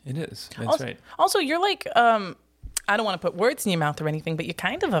stuff. It is. That's right. Also, you're like, I don't want to put words in your mouth or anything, but you're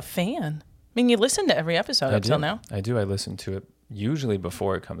kind of a fan. I mean, you listen to every episode up till now. I do. I listen to it usually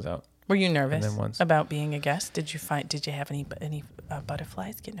before it comes out. Were you nervous about being a guest? Did you have any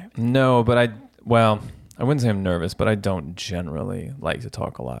butterflies? Get nervous? No, but I wouldn't say I'm nervous, but I don't generally like to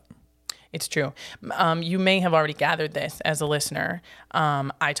talk a lot. It's true. You may have already gathered this as a listener.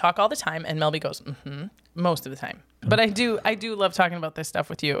 I talk all the time, and Melby goes, most of the time. But I do love talking about this stuff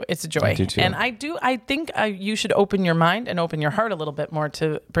with you. It's a joy. I do too. And I think you should open your mind and open your heart a little bit more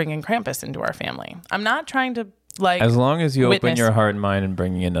to bringing Krampus into our family. I'm not trying to as long as you open your heart and mind and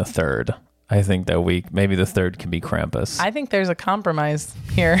bring in a third. I think that maybe the third can be Krampus. I think there's a compromise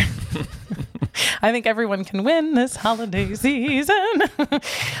here. I think everyone can win this holiday season.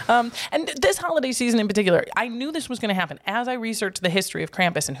 And this holiday season in particular, I knew this was going to happen. As I researched the history of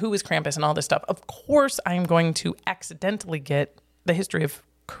Krampus and who is Krampus and all this stuff, of course I'm going to accidentally get the history of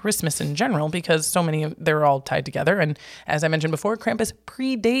Christmas in general, because they're all tied together. And as I mentioned before, Krampus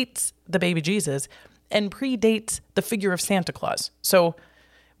predates the baby Jesus and predates the figure of Santa Claus. So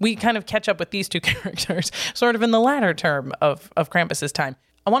we kind of catch up with these two characters sort of in the latter term of Krampus's time.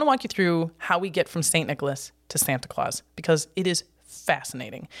 I want to walk you through how we get from St. Nicholas to Santa Claus, because it is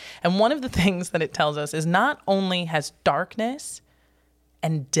fascinating. And one of the things that it tells us is not only has darkness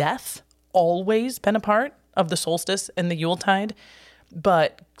and death always been a part of the solstice and the Yuletide,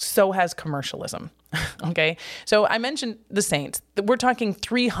 but so has commercialism. Okay? So I mentioned the saints. We're talking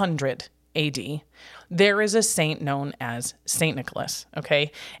 300 AD. There is a saint known as St. Nicholas,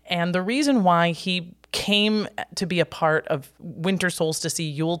 okay? And the reason why he came to be a part of winter solstice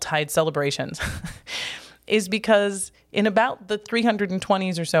Yuletide celebrations is because in about the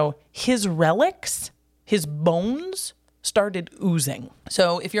 320s or so, his relics, his bones, started oozing.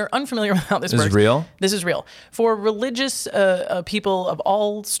 So if you're unfamiliar with how this works. This is real? This is real. For religious people of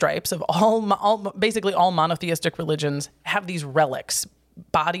all stripes, of basically all monotheistic religions, have these relics,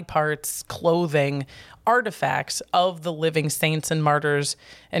 body parts, clothing, artifacts of the living saints and martyrs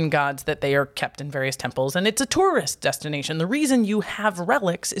and gods that they are kept in various temples. And it's a tourist destination. The reason you have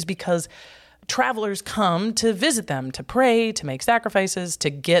relics is because travelers come to visit them, to pray, to make sacrifices, to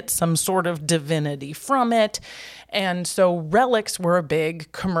get some sort of divinity from it. And so relics were a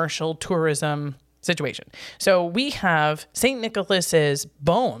big commercial tourism situation. So we have St. Nicholas's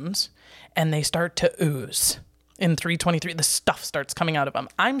bones, and they start to ooze. in 323, the stuff starts coming out of him.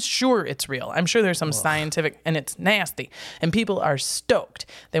 I'm sure it's real. I'm sure there's some scientific, and it's nasty. And people are stoked.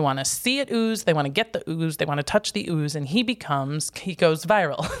 They want to see it ooze. They want to get the ooze. They want to touch the ooze. And he goes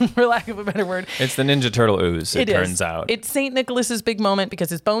viral, for lack of a better word. It's the Ninja Turtle ooze, it turns out. It's St. Nicholas's big moment because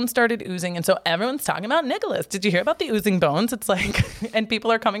his bones started oozing. And so everyone's talking about Nicholas. Did you hear about the oozing bones? It's like, and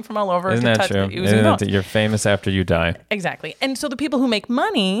people are coming from all over Isn't to that touch true? the oozing bones. You're famous after you die. Exactly. And so the people who make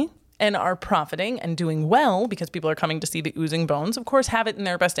money and are profiting and doing well because people are coming to see the oozing bones, of course, have it in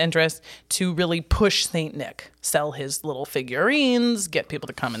their best interest to really push St. Nick, sell his little figurines, get people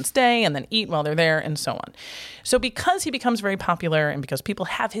to come and stay and then eat while they're there and so on. So because he becomes very popular and because people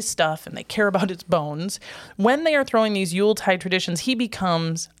have his stuff and they care about his bones, when they are throwing these Yuletide traditions, he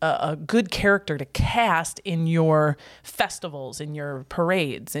becomes a good character to cast in your festivals, in your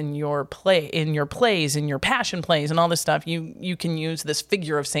parades, in your plays, in your passion plays and all this stuff. You can use this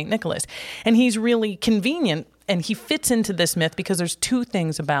figure of St. Nicholas. And he's really convenient, and he fits into this myth because there's two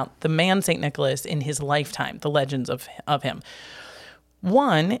things about the man St. Nicholas in his lifetime, the legends of him.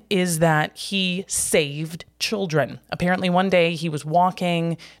 One is that he saved children. Apparently one day he was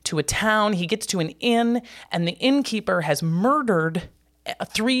walking to a town, he gets to an inn, and the innkeeper has murdered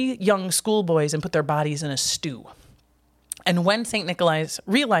 3 young schoolboys and put their bodies in a stew. And when St. Nicholas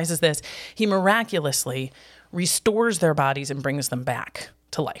realizes this, he miraculously restores their bodies and brings them back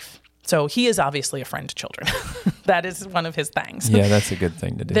to life. So he is obviously a friend to children. That is one of his things. Yeah, that's a good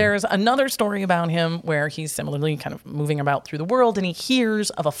thing to do. There's another story about him where he's similarly kind of moving about through the world, and he hears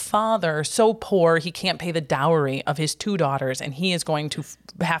of a father so poor he can't pay the dowry of his 2 daughters, and he is going to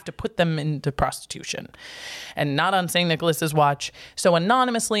have to put them into prostitution. And not on St. Nicholas's watch. So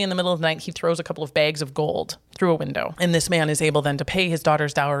anonymously in the middle of the night, he throws a couple of bags of gold through a window. And this man is able then to pay his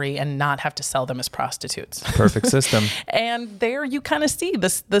daughter's dowry and not have to sell them as prostitutes. Perfect system. And there you kind of see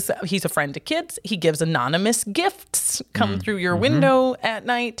this. He's a friend to kids. He gives anonymous gifts come through your window at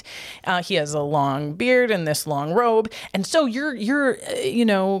night. He has a long beard and this long robe. And so you're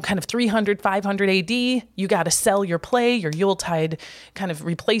kind of 300, 500 AD. You got to sell your play, your Yuletide kind of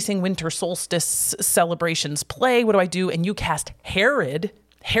replacing winter solstice celebrations play. What do I do? And you cast Herod.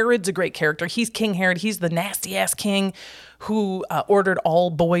 Herod's a great character. He's King Herod. He's the nasty ass king who ordered all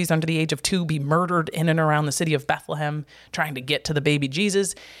boys under the age of 2 be murdered in and around the city of Bethlehem, trying to get to the baby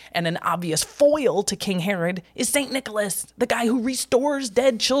Jesus. And an obvious foil to King Herod is St. Nicholas, the guy who restores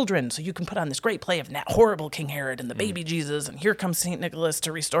dead children. So you can put on this great play of horrible King Herod and the baby Jesus, and here comes St. Nicholas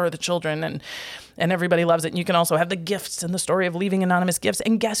to restore the children, and everybody loves it. And you can also have the gifts and the story of leaving anonymous gifts.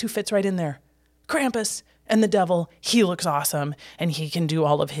 And guess who fits right in there? Krampus. And the devil, he looks awesome, and he can do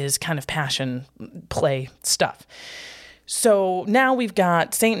all of his kind of passion play stuff. So now we've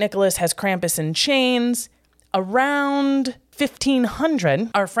got St. Nicholas has Krampus in chains. Around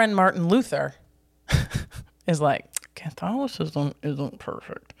 1500, our friend Martin Luther is like, Catholicism isn't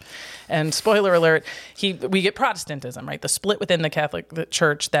perfect. And spoiler alert, we get Protestantism, right? The split within the Catholic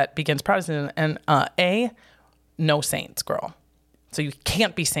Church that begins Protestantism, and no saints, girl. So you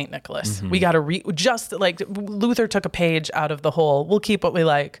can't be St. Nicholas. We got to just like Luther took a page out of the whole, we'll keep what we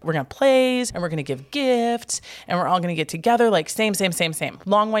like. We're going to plays and we're going to give gifts and we're all going to get together like same.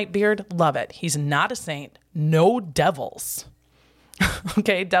 Long white beard, love it. He's not a saint. No devils.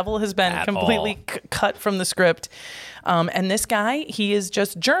 Okay, devil has been completely cut from the script. And this guy, he is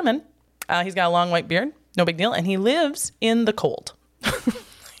just German. He's got a long white beard, no big deal. And he lives in the cold.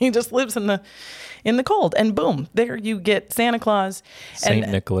 He just lives in the cold, and boom, there you get Santa Claus. St.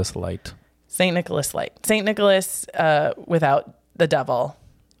 Nicholas Light. St. Nicholas Light. St. Nicholas without the devil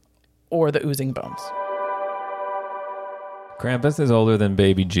or the oozing bones. Krampus is older than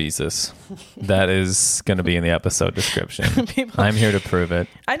baby Jesus. That is going to be in the episode description. I'm here to prove it.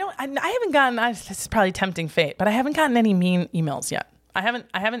 I haven't gotten, this is probably tempting fate, but I haven't gotten any mean emails yet. I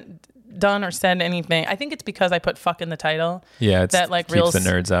haven't done or said anything. I think it's because I put fuck in the title. Yeah, that like keeps the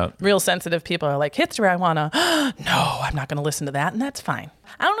nerds out. Real sensitive people are like, history, I want to, no, I'm not going to listen to that. And that's fine.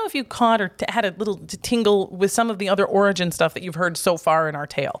 I don't know if you caught or had a little tingle with some of the other origin stuff that you've heard so far in our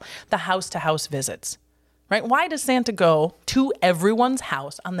tale. The house-to-house visits, right? Why does Santa go to everyone's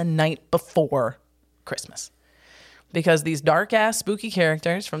house on the night before Christmas? Because these dark-ass spooky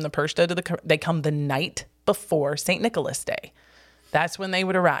characters from the Pershta they come the night before St. Nicholas Day. That's when they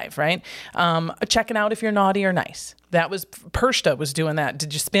would arrive, right? Checking out if you're naughty or nice. That was, Pershta was doing that.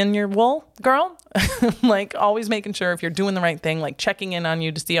 Did you spin your wool, girl? Like always making sure if you're doing the right thing, like checking in on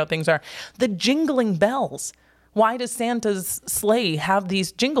you to see how things are. The jingling bells. Why does Santa's sleigh have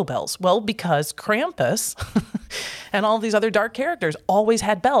these jingle bells? Well, because Krampus and all these other dark characters always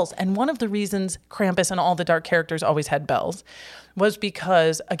had bells. And one of the reasons Krampus and all the dark characters always had bells was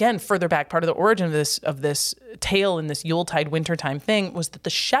because, again, further back, part of the origin of this tale in this Yuletide wintertime thing was that the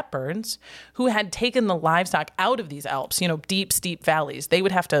shepherds who had taken the livestock out of these Alps, deep, steep valleys, they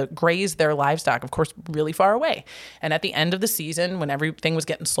would have to graze their livestock, of course, really far away. And at the end of the season, when everything was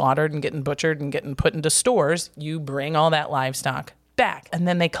getting slaughtered and getting butchered and getting put into stores, you bring all that livestock back, and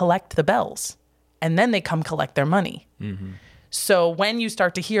then they collect the bells, and then they come collect their money. Mm-hmm. So when you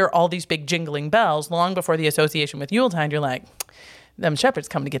start to hear all these big jingling bells, long before the association with Yuletide, you're like, them shepherds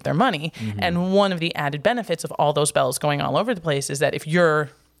come to get their money. Mm-hmm. And one of the added benefits of all those bells going all over the place is that if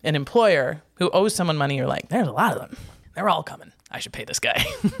you're an employer who owes someone money, you're like, there's a lot of them. They're all coming. I should pay this guy,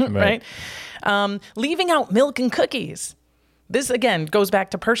 right? Leaving out milk and cookies. This, again, goes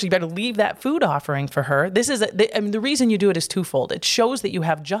back to Persia. You better leave that food offering for her. This is, the reason you do it is twofold. It shows that you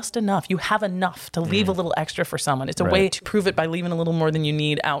have just enough. You have enough to leave a little extra for someone. It's a way to prove it by leaving a little more than you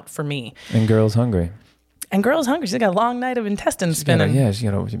need out for me. And girl's hungry. And girl's hungry. She's got a long night of intestine spinning.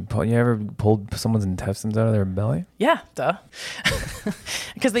 You ever pulled someone's intestines out of their belly? Yeah, duh.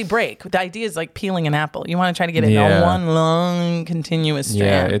 Because they break. The idea is like peeling an apple. You want to try to get it on one long, continuous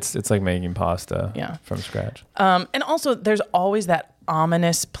strand. Yeah, it's like making pasta from scratch. And also, there's always that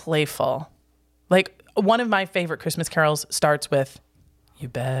ominous, playful. Like, one of my favorite Christmas carols starts with, you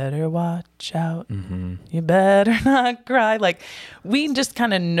better watch out. Mm-hmm. You better not cry. Like, we just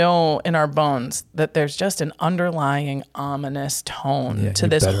kind of know in our bones that there's just an underlying ominous tone to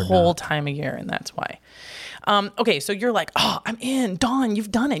this whole time of year, and that's why. Okay, so you're like, oh, I'm in. Dawn,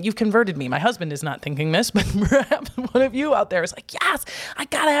 you've done it. You've converted me. My husband is not thinking this, but perhaps one of you out there is like, yes, I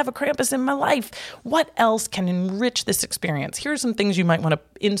got to have a Krampus in my life. What else can enrich this experience? Here's some things you might want to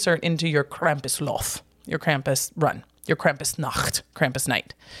insert into your Krampuslauf, your Krampus run. Your Krampusnacht, Krampus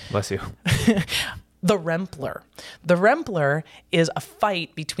night. Bless you. The Rempler. The Rempler is a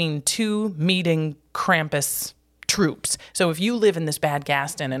fight between two meeting Krampus troops. So if you live in this bad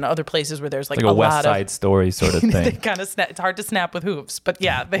Gaston and other places where there's like a West lot Side Story sort of thing. They kind of it's hard to snap with hooves, but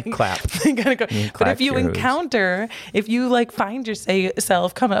yeah, they clap. They gotta go. But if you encounter, if you like find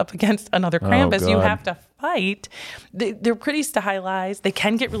yourself coming up against another Krampus, you have to fight. They're pretty stylized. They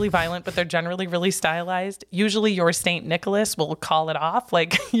can get really violent, but they're generally really stylized. Usually your St. Nicholas will call it off.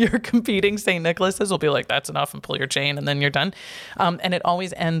 Like your competing St. Nicholases will be like, that's enough, and pull your chain, and then you're done. And it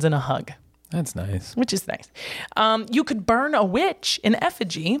always ends in a hug. That's nice. Which is nice. You could burn a witch in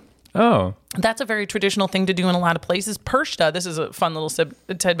effigy. Oh. That's a very traditional thing to do in a lot of places. Persia, this is a fun little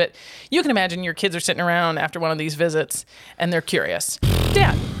tidbit. You can imagine your kids are sitting around after one of these visits, and they're curious.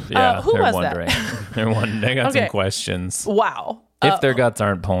 Dad, who was wondering. that? They're wondering. They got some questions. Wow. If their guts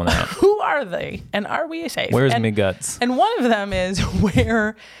aren't pulling out. Who are they? And are we safe? Where's me guts? And one of them is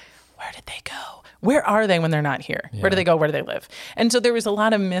where did they go? Where are they when they're not here? Yeah. Where do they go? Where do they live? And so there was a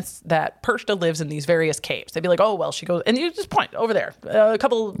lot of myths that Persia lives in these various caves. They'd be like, oh, well, she goes, and you just point over there. A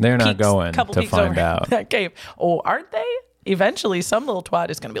couple They're peaks, not going to find out. That cave. Oh, aren't they? Eventually, some little twat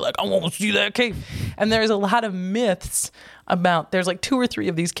is going to be like, I want to see that cave. And there's a lot of myths about, there's like 2 or 3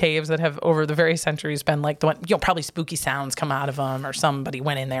 of these caves that have over the various centuries been like the one, probably spooky sounds come out of them, or somebody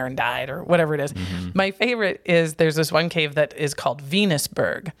went in there and died, or whatever it is. Mm-hmm. My favorite is there's this one cave that is called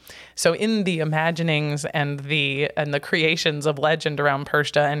Venusberg. So in the imaginings and the creations of legend around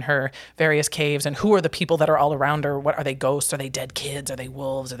Persia and her various caves, and who are the people that are all around her? What are they, ghosts? Are they dead kids? Are they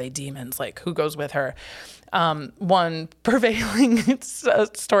wolves? Are they demons? Like, who goes with her? One prevailing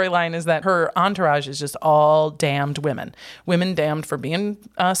storyline is that her entourage is just all damned women damned for being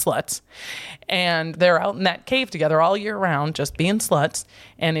sluts, and they're out in that cave together all year round just being sluts,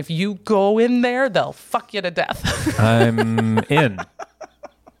 and if you go in there, they'll fuck you to death. I'm in.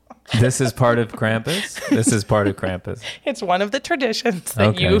 This is part of Krampus? This is part of Krampus. It's one of the traditions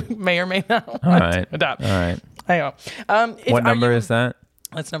that you may or may not want to adopt. All right. I know. What number is that?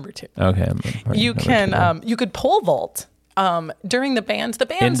 That's number 2. Okay. You could pole vault during the bands. The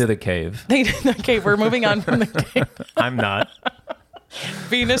bands into the cave. Okay, we're moving on from the cave. I'm not.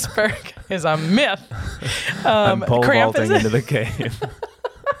 Venusberg is a myth. I'm pole vaulting into the cave.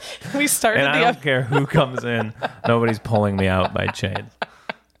 We started. And I don't care who comes in. Nobody's pulling me out by chain.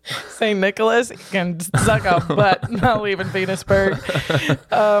 St. Nicholas can suck a butt, not leaving Venusberg.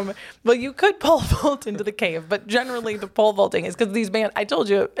 Well, you could pole vault into the cave, but generally the pole vaulting is because these bands, I told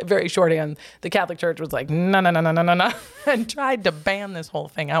you very shorthand, the Catholic Church was like, no, and tried to ban this whole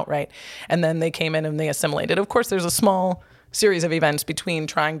thing outright. And then they came in and they assimilated. Of course, there's a small series of events between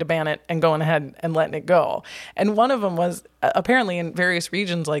trying to ban it and going ahead and letting it go. And one of them was apparently in various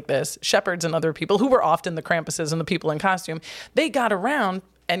regions like this, shepherds and other people who were often the Krampuses and the people in costume, they got around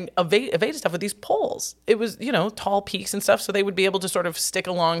and evaded stuff with these poles. It was, tall peaks and stuff, so they would be able to sort of stick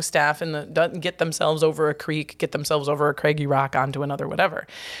a long staff and get themselves over a creek, get themselves over a craggy rock onto another whatever.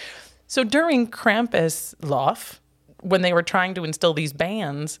 So during Krampus Lauf, when they were trying to instill these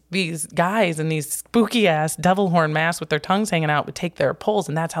bans, these guys in these spooky ass devil horn masks with their tongues hanging out would take their poles,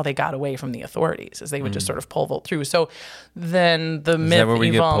 and that's how they got away from the authorities, as they would just sort of pole vault through. So then the myth Is that where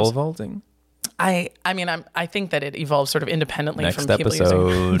we evolves. get pole vaulting? I think that it evolves sort of independently Next from people episode.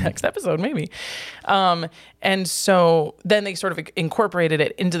 using next episode, maybe. And so then they sort of incorporated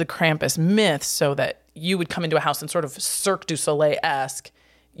it into the Krampus myth so that you would come into a house and sort of Cirque du Soleil-esque.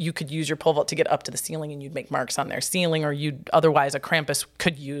 You could use your pole vault to get up to the ceiling and you'd make marks on their ceiling, or you'd otherwise a Krampus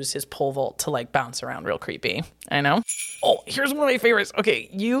could use his pole vault to like bounce around real creepy. I know. Oh, here's one of my favorites. Okay,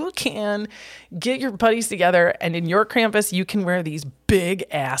 you can get your buddies together and in your Krampus, you can wear these big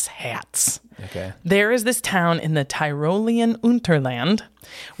ass hats. Okay. There is this town in the Tyrolean Unterland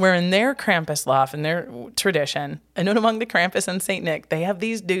where in their Krampuslauf, in their tradition, and among the Krampus and St. Nick, they have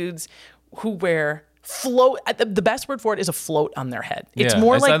these dudes who wear float. The best word for it is a float on their head. It's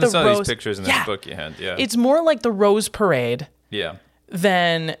more like the saw rose. these pictures in this book you had. Yeah. It's more like the Rose Parade yeah.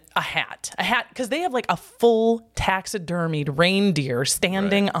 than a hat. A hat, because they have like a full taxidermied reindeer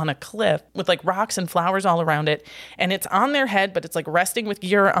standing on a cliff with like rocks and flowers all around it. And it's on their head, but it's like resting with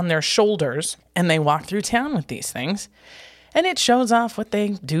gear on their shoulders. And they walk through town with these things. And it shows off what they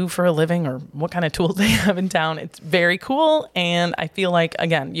do for a living or what kind of tools they have in town. It's very cool. And I feel like,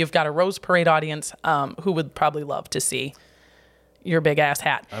 again, you've got a Rose Parade audience who would probably love to see your big ass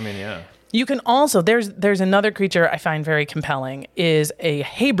hat. I mean, yeah. You can also, there's another creature I find very compelling, is a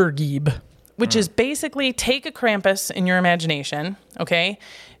Habergieb, which is basically take a Krampus in your imagination, okay?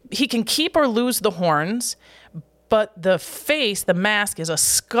 He can keep or lose the horns, but the face, the mask, is a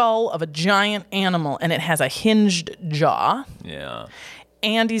skull of a giant animal, and it has a hinged jaw. Yeah.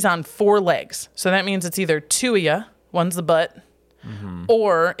 And he's on 4 legs. So that means it's either 2 of you, one's the butt,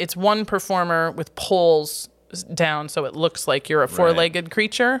 or it's one performer with poles down so it looks like you're a 4-legged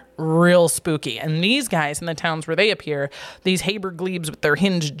creature. Real spooky. And these guys in the towns where they appear, these Haberglebes with their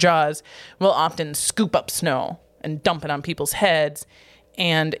hinged jaws, will often scoop up snow and dump it on people's heads.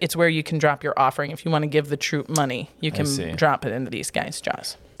 And it's where you can drop your offering. If you want to give the troop money, you can drop it into these guys'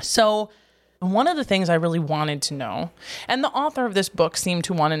 jaws. So one of the things I really wanted to know, and the author of this book seemed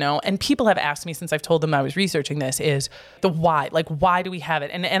to want to know, and people have asked me since I've told them I was researching this, is the why. Like, why do we have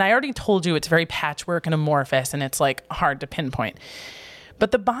it? And I already told you it's very patchwork and amorphous, and it's like hard to pinpoint.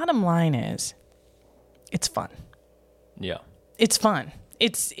 But the bottom line is, it's fun. Yeah. It's fun.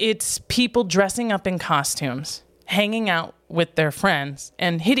 It's people dressing up in costumes, hanging out with their friends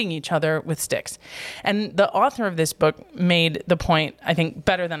and hitting each other with sticks. And the author of this book made the point, I think,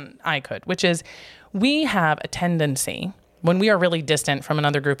 better than I could, which is we have a tendency when we are really distant from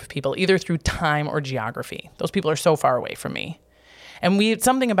another group of people, either through time or geography. Those people are so far away from me. And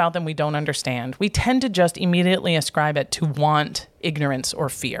something about them we don't understand. We tend to just immediately ascribe it to want, ignorance, or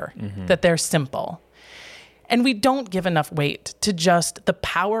fear, that they're simple. And we don't give enough weight to just the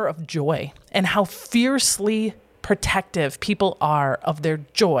power of joy and how fiercely protective people are of their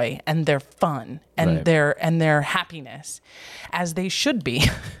joy and their fun and their happiness, as they should be,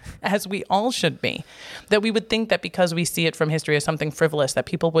 as we all should be. That we would think that because we see it from history as something frivolous, that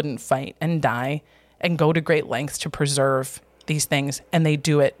people wouldn't fight and die and go to great lengths to preserve these things, and they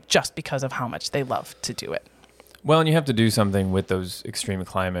do it just because of how much they love to do it. Well, and you have to do something with those extreme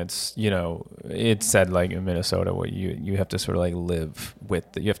climates. You know, it's said like in Minnesota where you have to sort of like live with,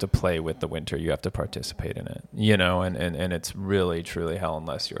 you have to play with the winter. You have to participate in it, you know, and it's really, truly hell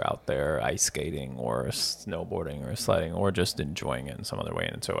unless you're out there ice skating or snowboarding or sledding or just enjoying it in some other way.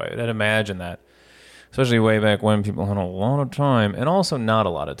 And so I'd imagine that, especially way back when, people had a lot of time and also not a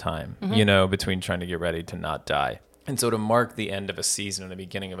lot of time, you know, between trying to get ready to not die. And so to mark the end of a season and the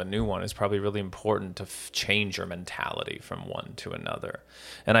beginning of a new one is probably really important to change your mentality from one to another.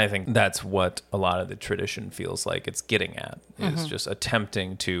 And I think that's what a lot of the tradition feels like it's getting at, is just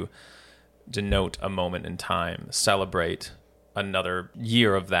attempting to denote a moment in time, celebrate another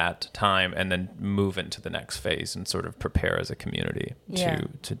year of that time, and then move into the next phase and sort of prepare as a community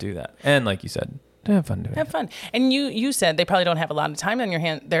to do that. And like you said, to have fun doing it. Have fun. And you said they probably don't have a lot of time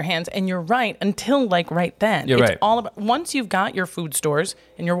on their hands, and you're right, until like right then. You're right. All about, once you've got your food stores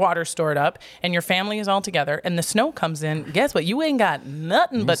and your water stored up and your family is all together and the snow comes in, guess what? You ain't got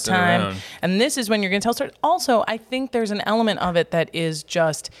nothing but time. Around. And this is when you're going to tell stories. Also, I think there's an element of it that is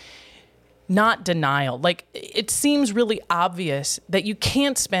just not denial. Like, it seems really obvious that you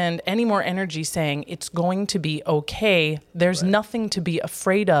can't spend any more energy saying it's going to be okay. There's nothing to be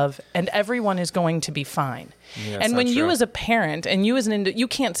afraid of, and everyone is going to be fine. Yeah, it's and not when you true. as a parent and you as you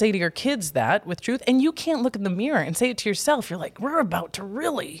can't say to your kids that with truth, and you can't look in the mirror and say it to yourself. You're like, we're about to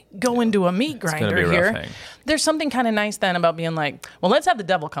really go into a meat gonna grinder be a rough here. hang. There's something kind of nice then about being like, well, let's have the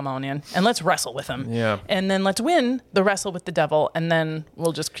devil come on in and let's wrestle with him. Yeah. And then let's win the wrestle with the devil, and then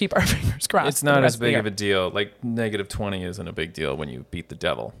we'll just keep our fingers crossed. It's for the not rest as big the of year. a deal. Like -20 isn't a big deal when you beat the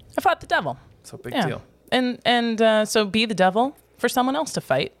devil. I fought the devil. It's a big Yeah. deal. And so be the devil for someone else to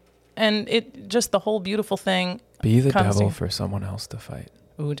fight. And it just the whole beautiful thing. Be the comes devil to- for someone else to fight.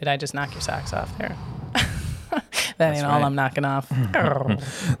 Ooh, did I just knock your socks off there? That ain't all right. I'm knocking off.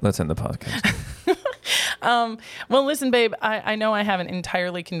 Let's end the podcast. Well, listen, babe, I know I haven't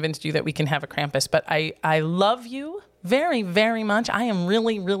entirely convinced you that we can have a Krampus, but I love you very, very much. I am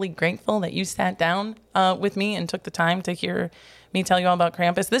really, really grateful that you sat down with me and took the time to hear me tell you all about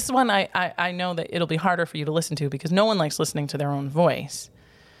Krampus. This one, I know that it'll be harder for you to listen to because no one likes listening to their own voice.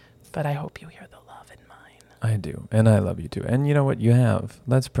 But I hope you hear the love in mine. I do. And I love you too. And you know what? You have.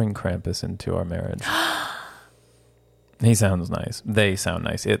 Let's bring Krampus into our marriage. He sounds nice. They sound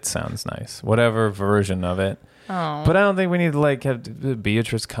nice. It sounds nice. Whatever version of it. Oh. But I don't think we need to like have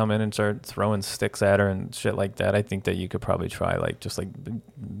Beatrice come in and start throwing sticks at her and shit like that. I think that you could probably try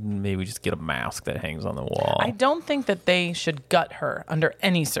maybe just get a mask that hangs on the wall. I don't think that they should gut her under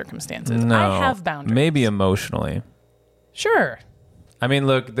any circumstances. No, I have boundaries. Maybe emotionally. Sure. I mean,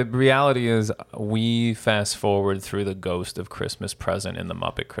 look, the reality is we fast forward through the ghost of Christmas Present in the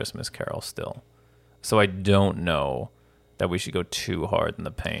Muppet Christmas Carol still. So I don't know that we should go too hard in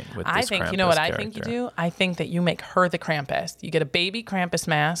the paint with this I think, Krampus you know what character. I think you do? I think that you make her the Krampus. You get a baby Krampus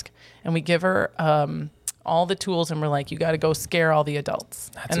mask, and we give her all the tools, and we're like, you got to go scare all the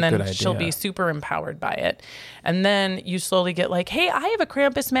adults. That's and a then good she'll idea. be super empowered by it. And then you slowly get like, hey, I have a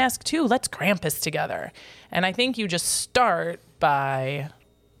Krampus mask too. Let's Krampus together. And I think you just start by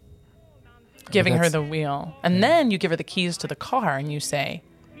giving her that's- the wheel. And then you give her the keys to the car, and you say,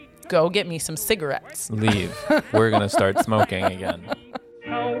 go get me some cigarettes. Leave. We're going to start smoking again.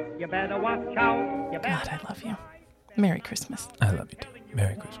 So you better watch out. You better God, I love you. Merry Christmas. I love you too.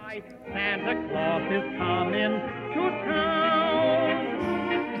 Merry Christmas. Santa Claus is coming to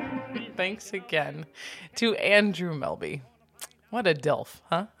town. Thanks again to Andrew Melby. What a DILF,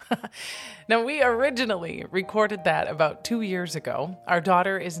 huh? Now, we originally recorded that about 2 years ago. Our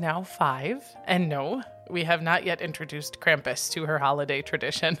daughter is now 5, and no, we have not yet introduced Krampus to her holiday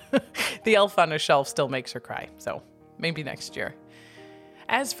tradition. The elf on a shelf still makes her cry, so maybe next year.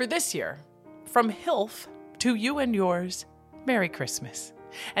 As for this year, from Hilf to you and yours, Merry Christmas.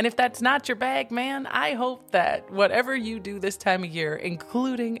 And if that's not your bag, man, I hope that whatever you do this time of year,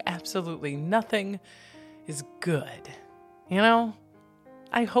 including absolutely nothing, is good. You know,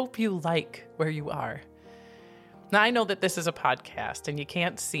 I hope you like where you are. Now, I know that this is a podcast and you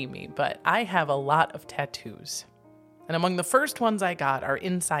can't see me, but I have a lot of tattoos. And among the first ones I got are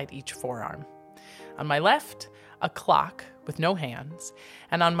inside each forearm. On my left, a clock with no hands,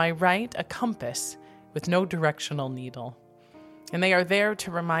 and on my right, a compass with no directional needle. And they are there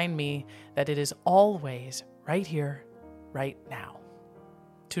to remind me that it is always right here, right now.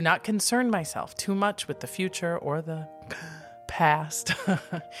 To not concern myself too much with the future or the past,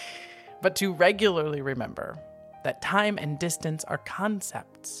 but to regularly remember that time and distance are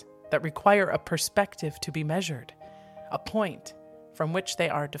concepts that require a perspective to be measured, a point from which they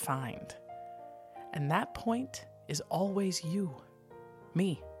are defined. And that point is always you,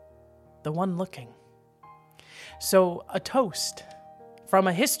 me, the one looking. So a toast from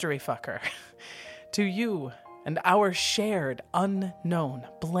a history fucker to you and our shared unknown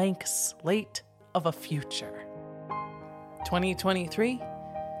blank slate of a future. 2023,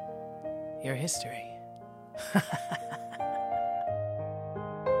 your history.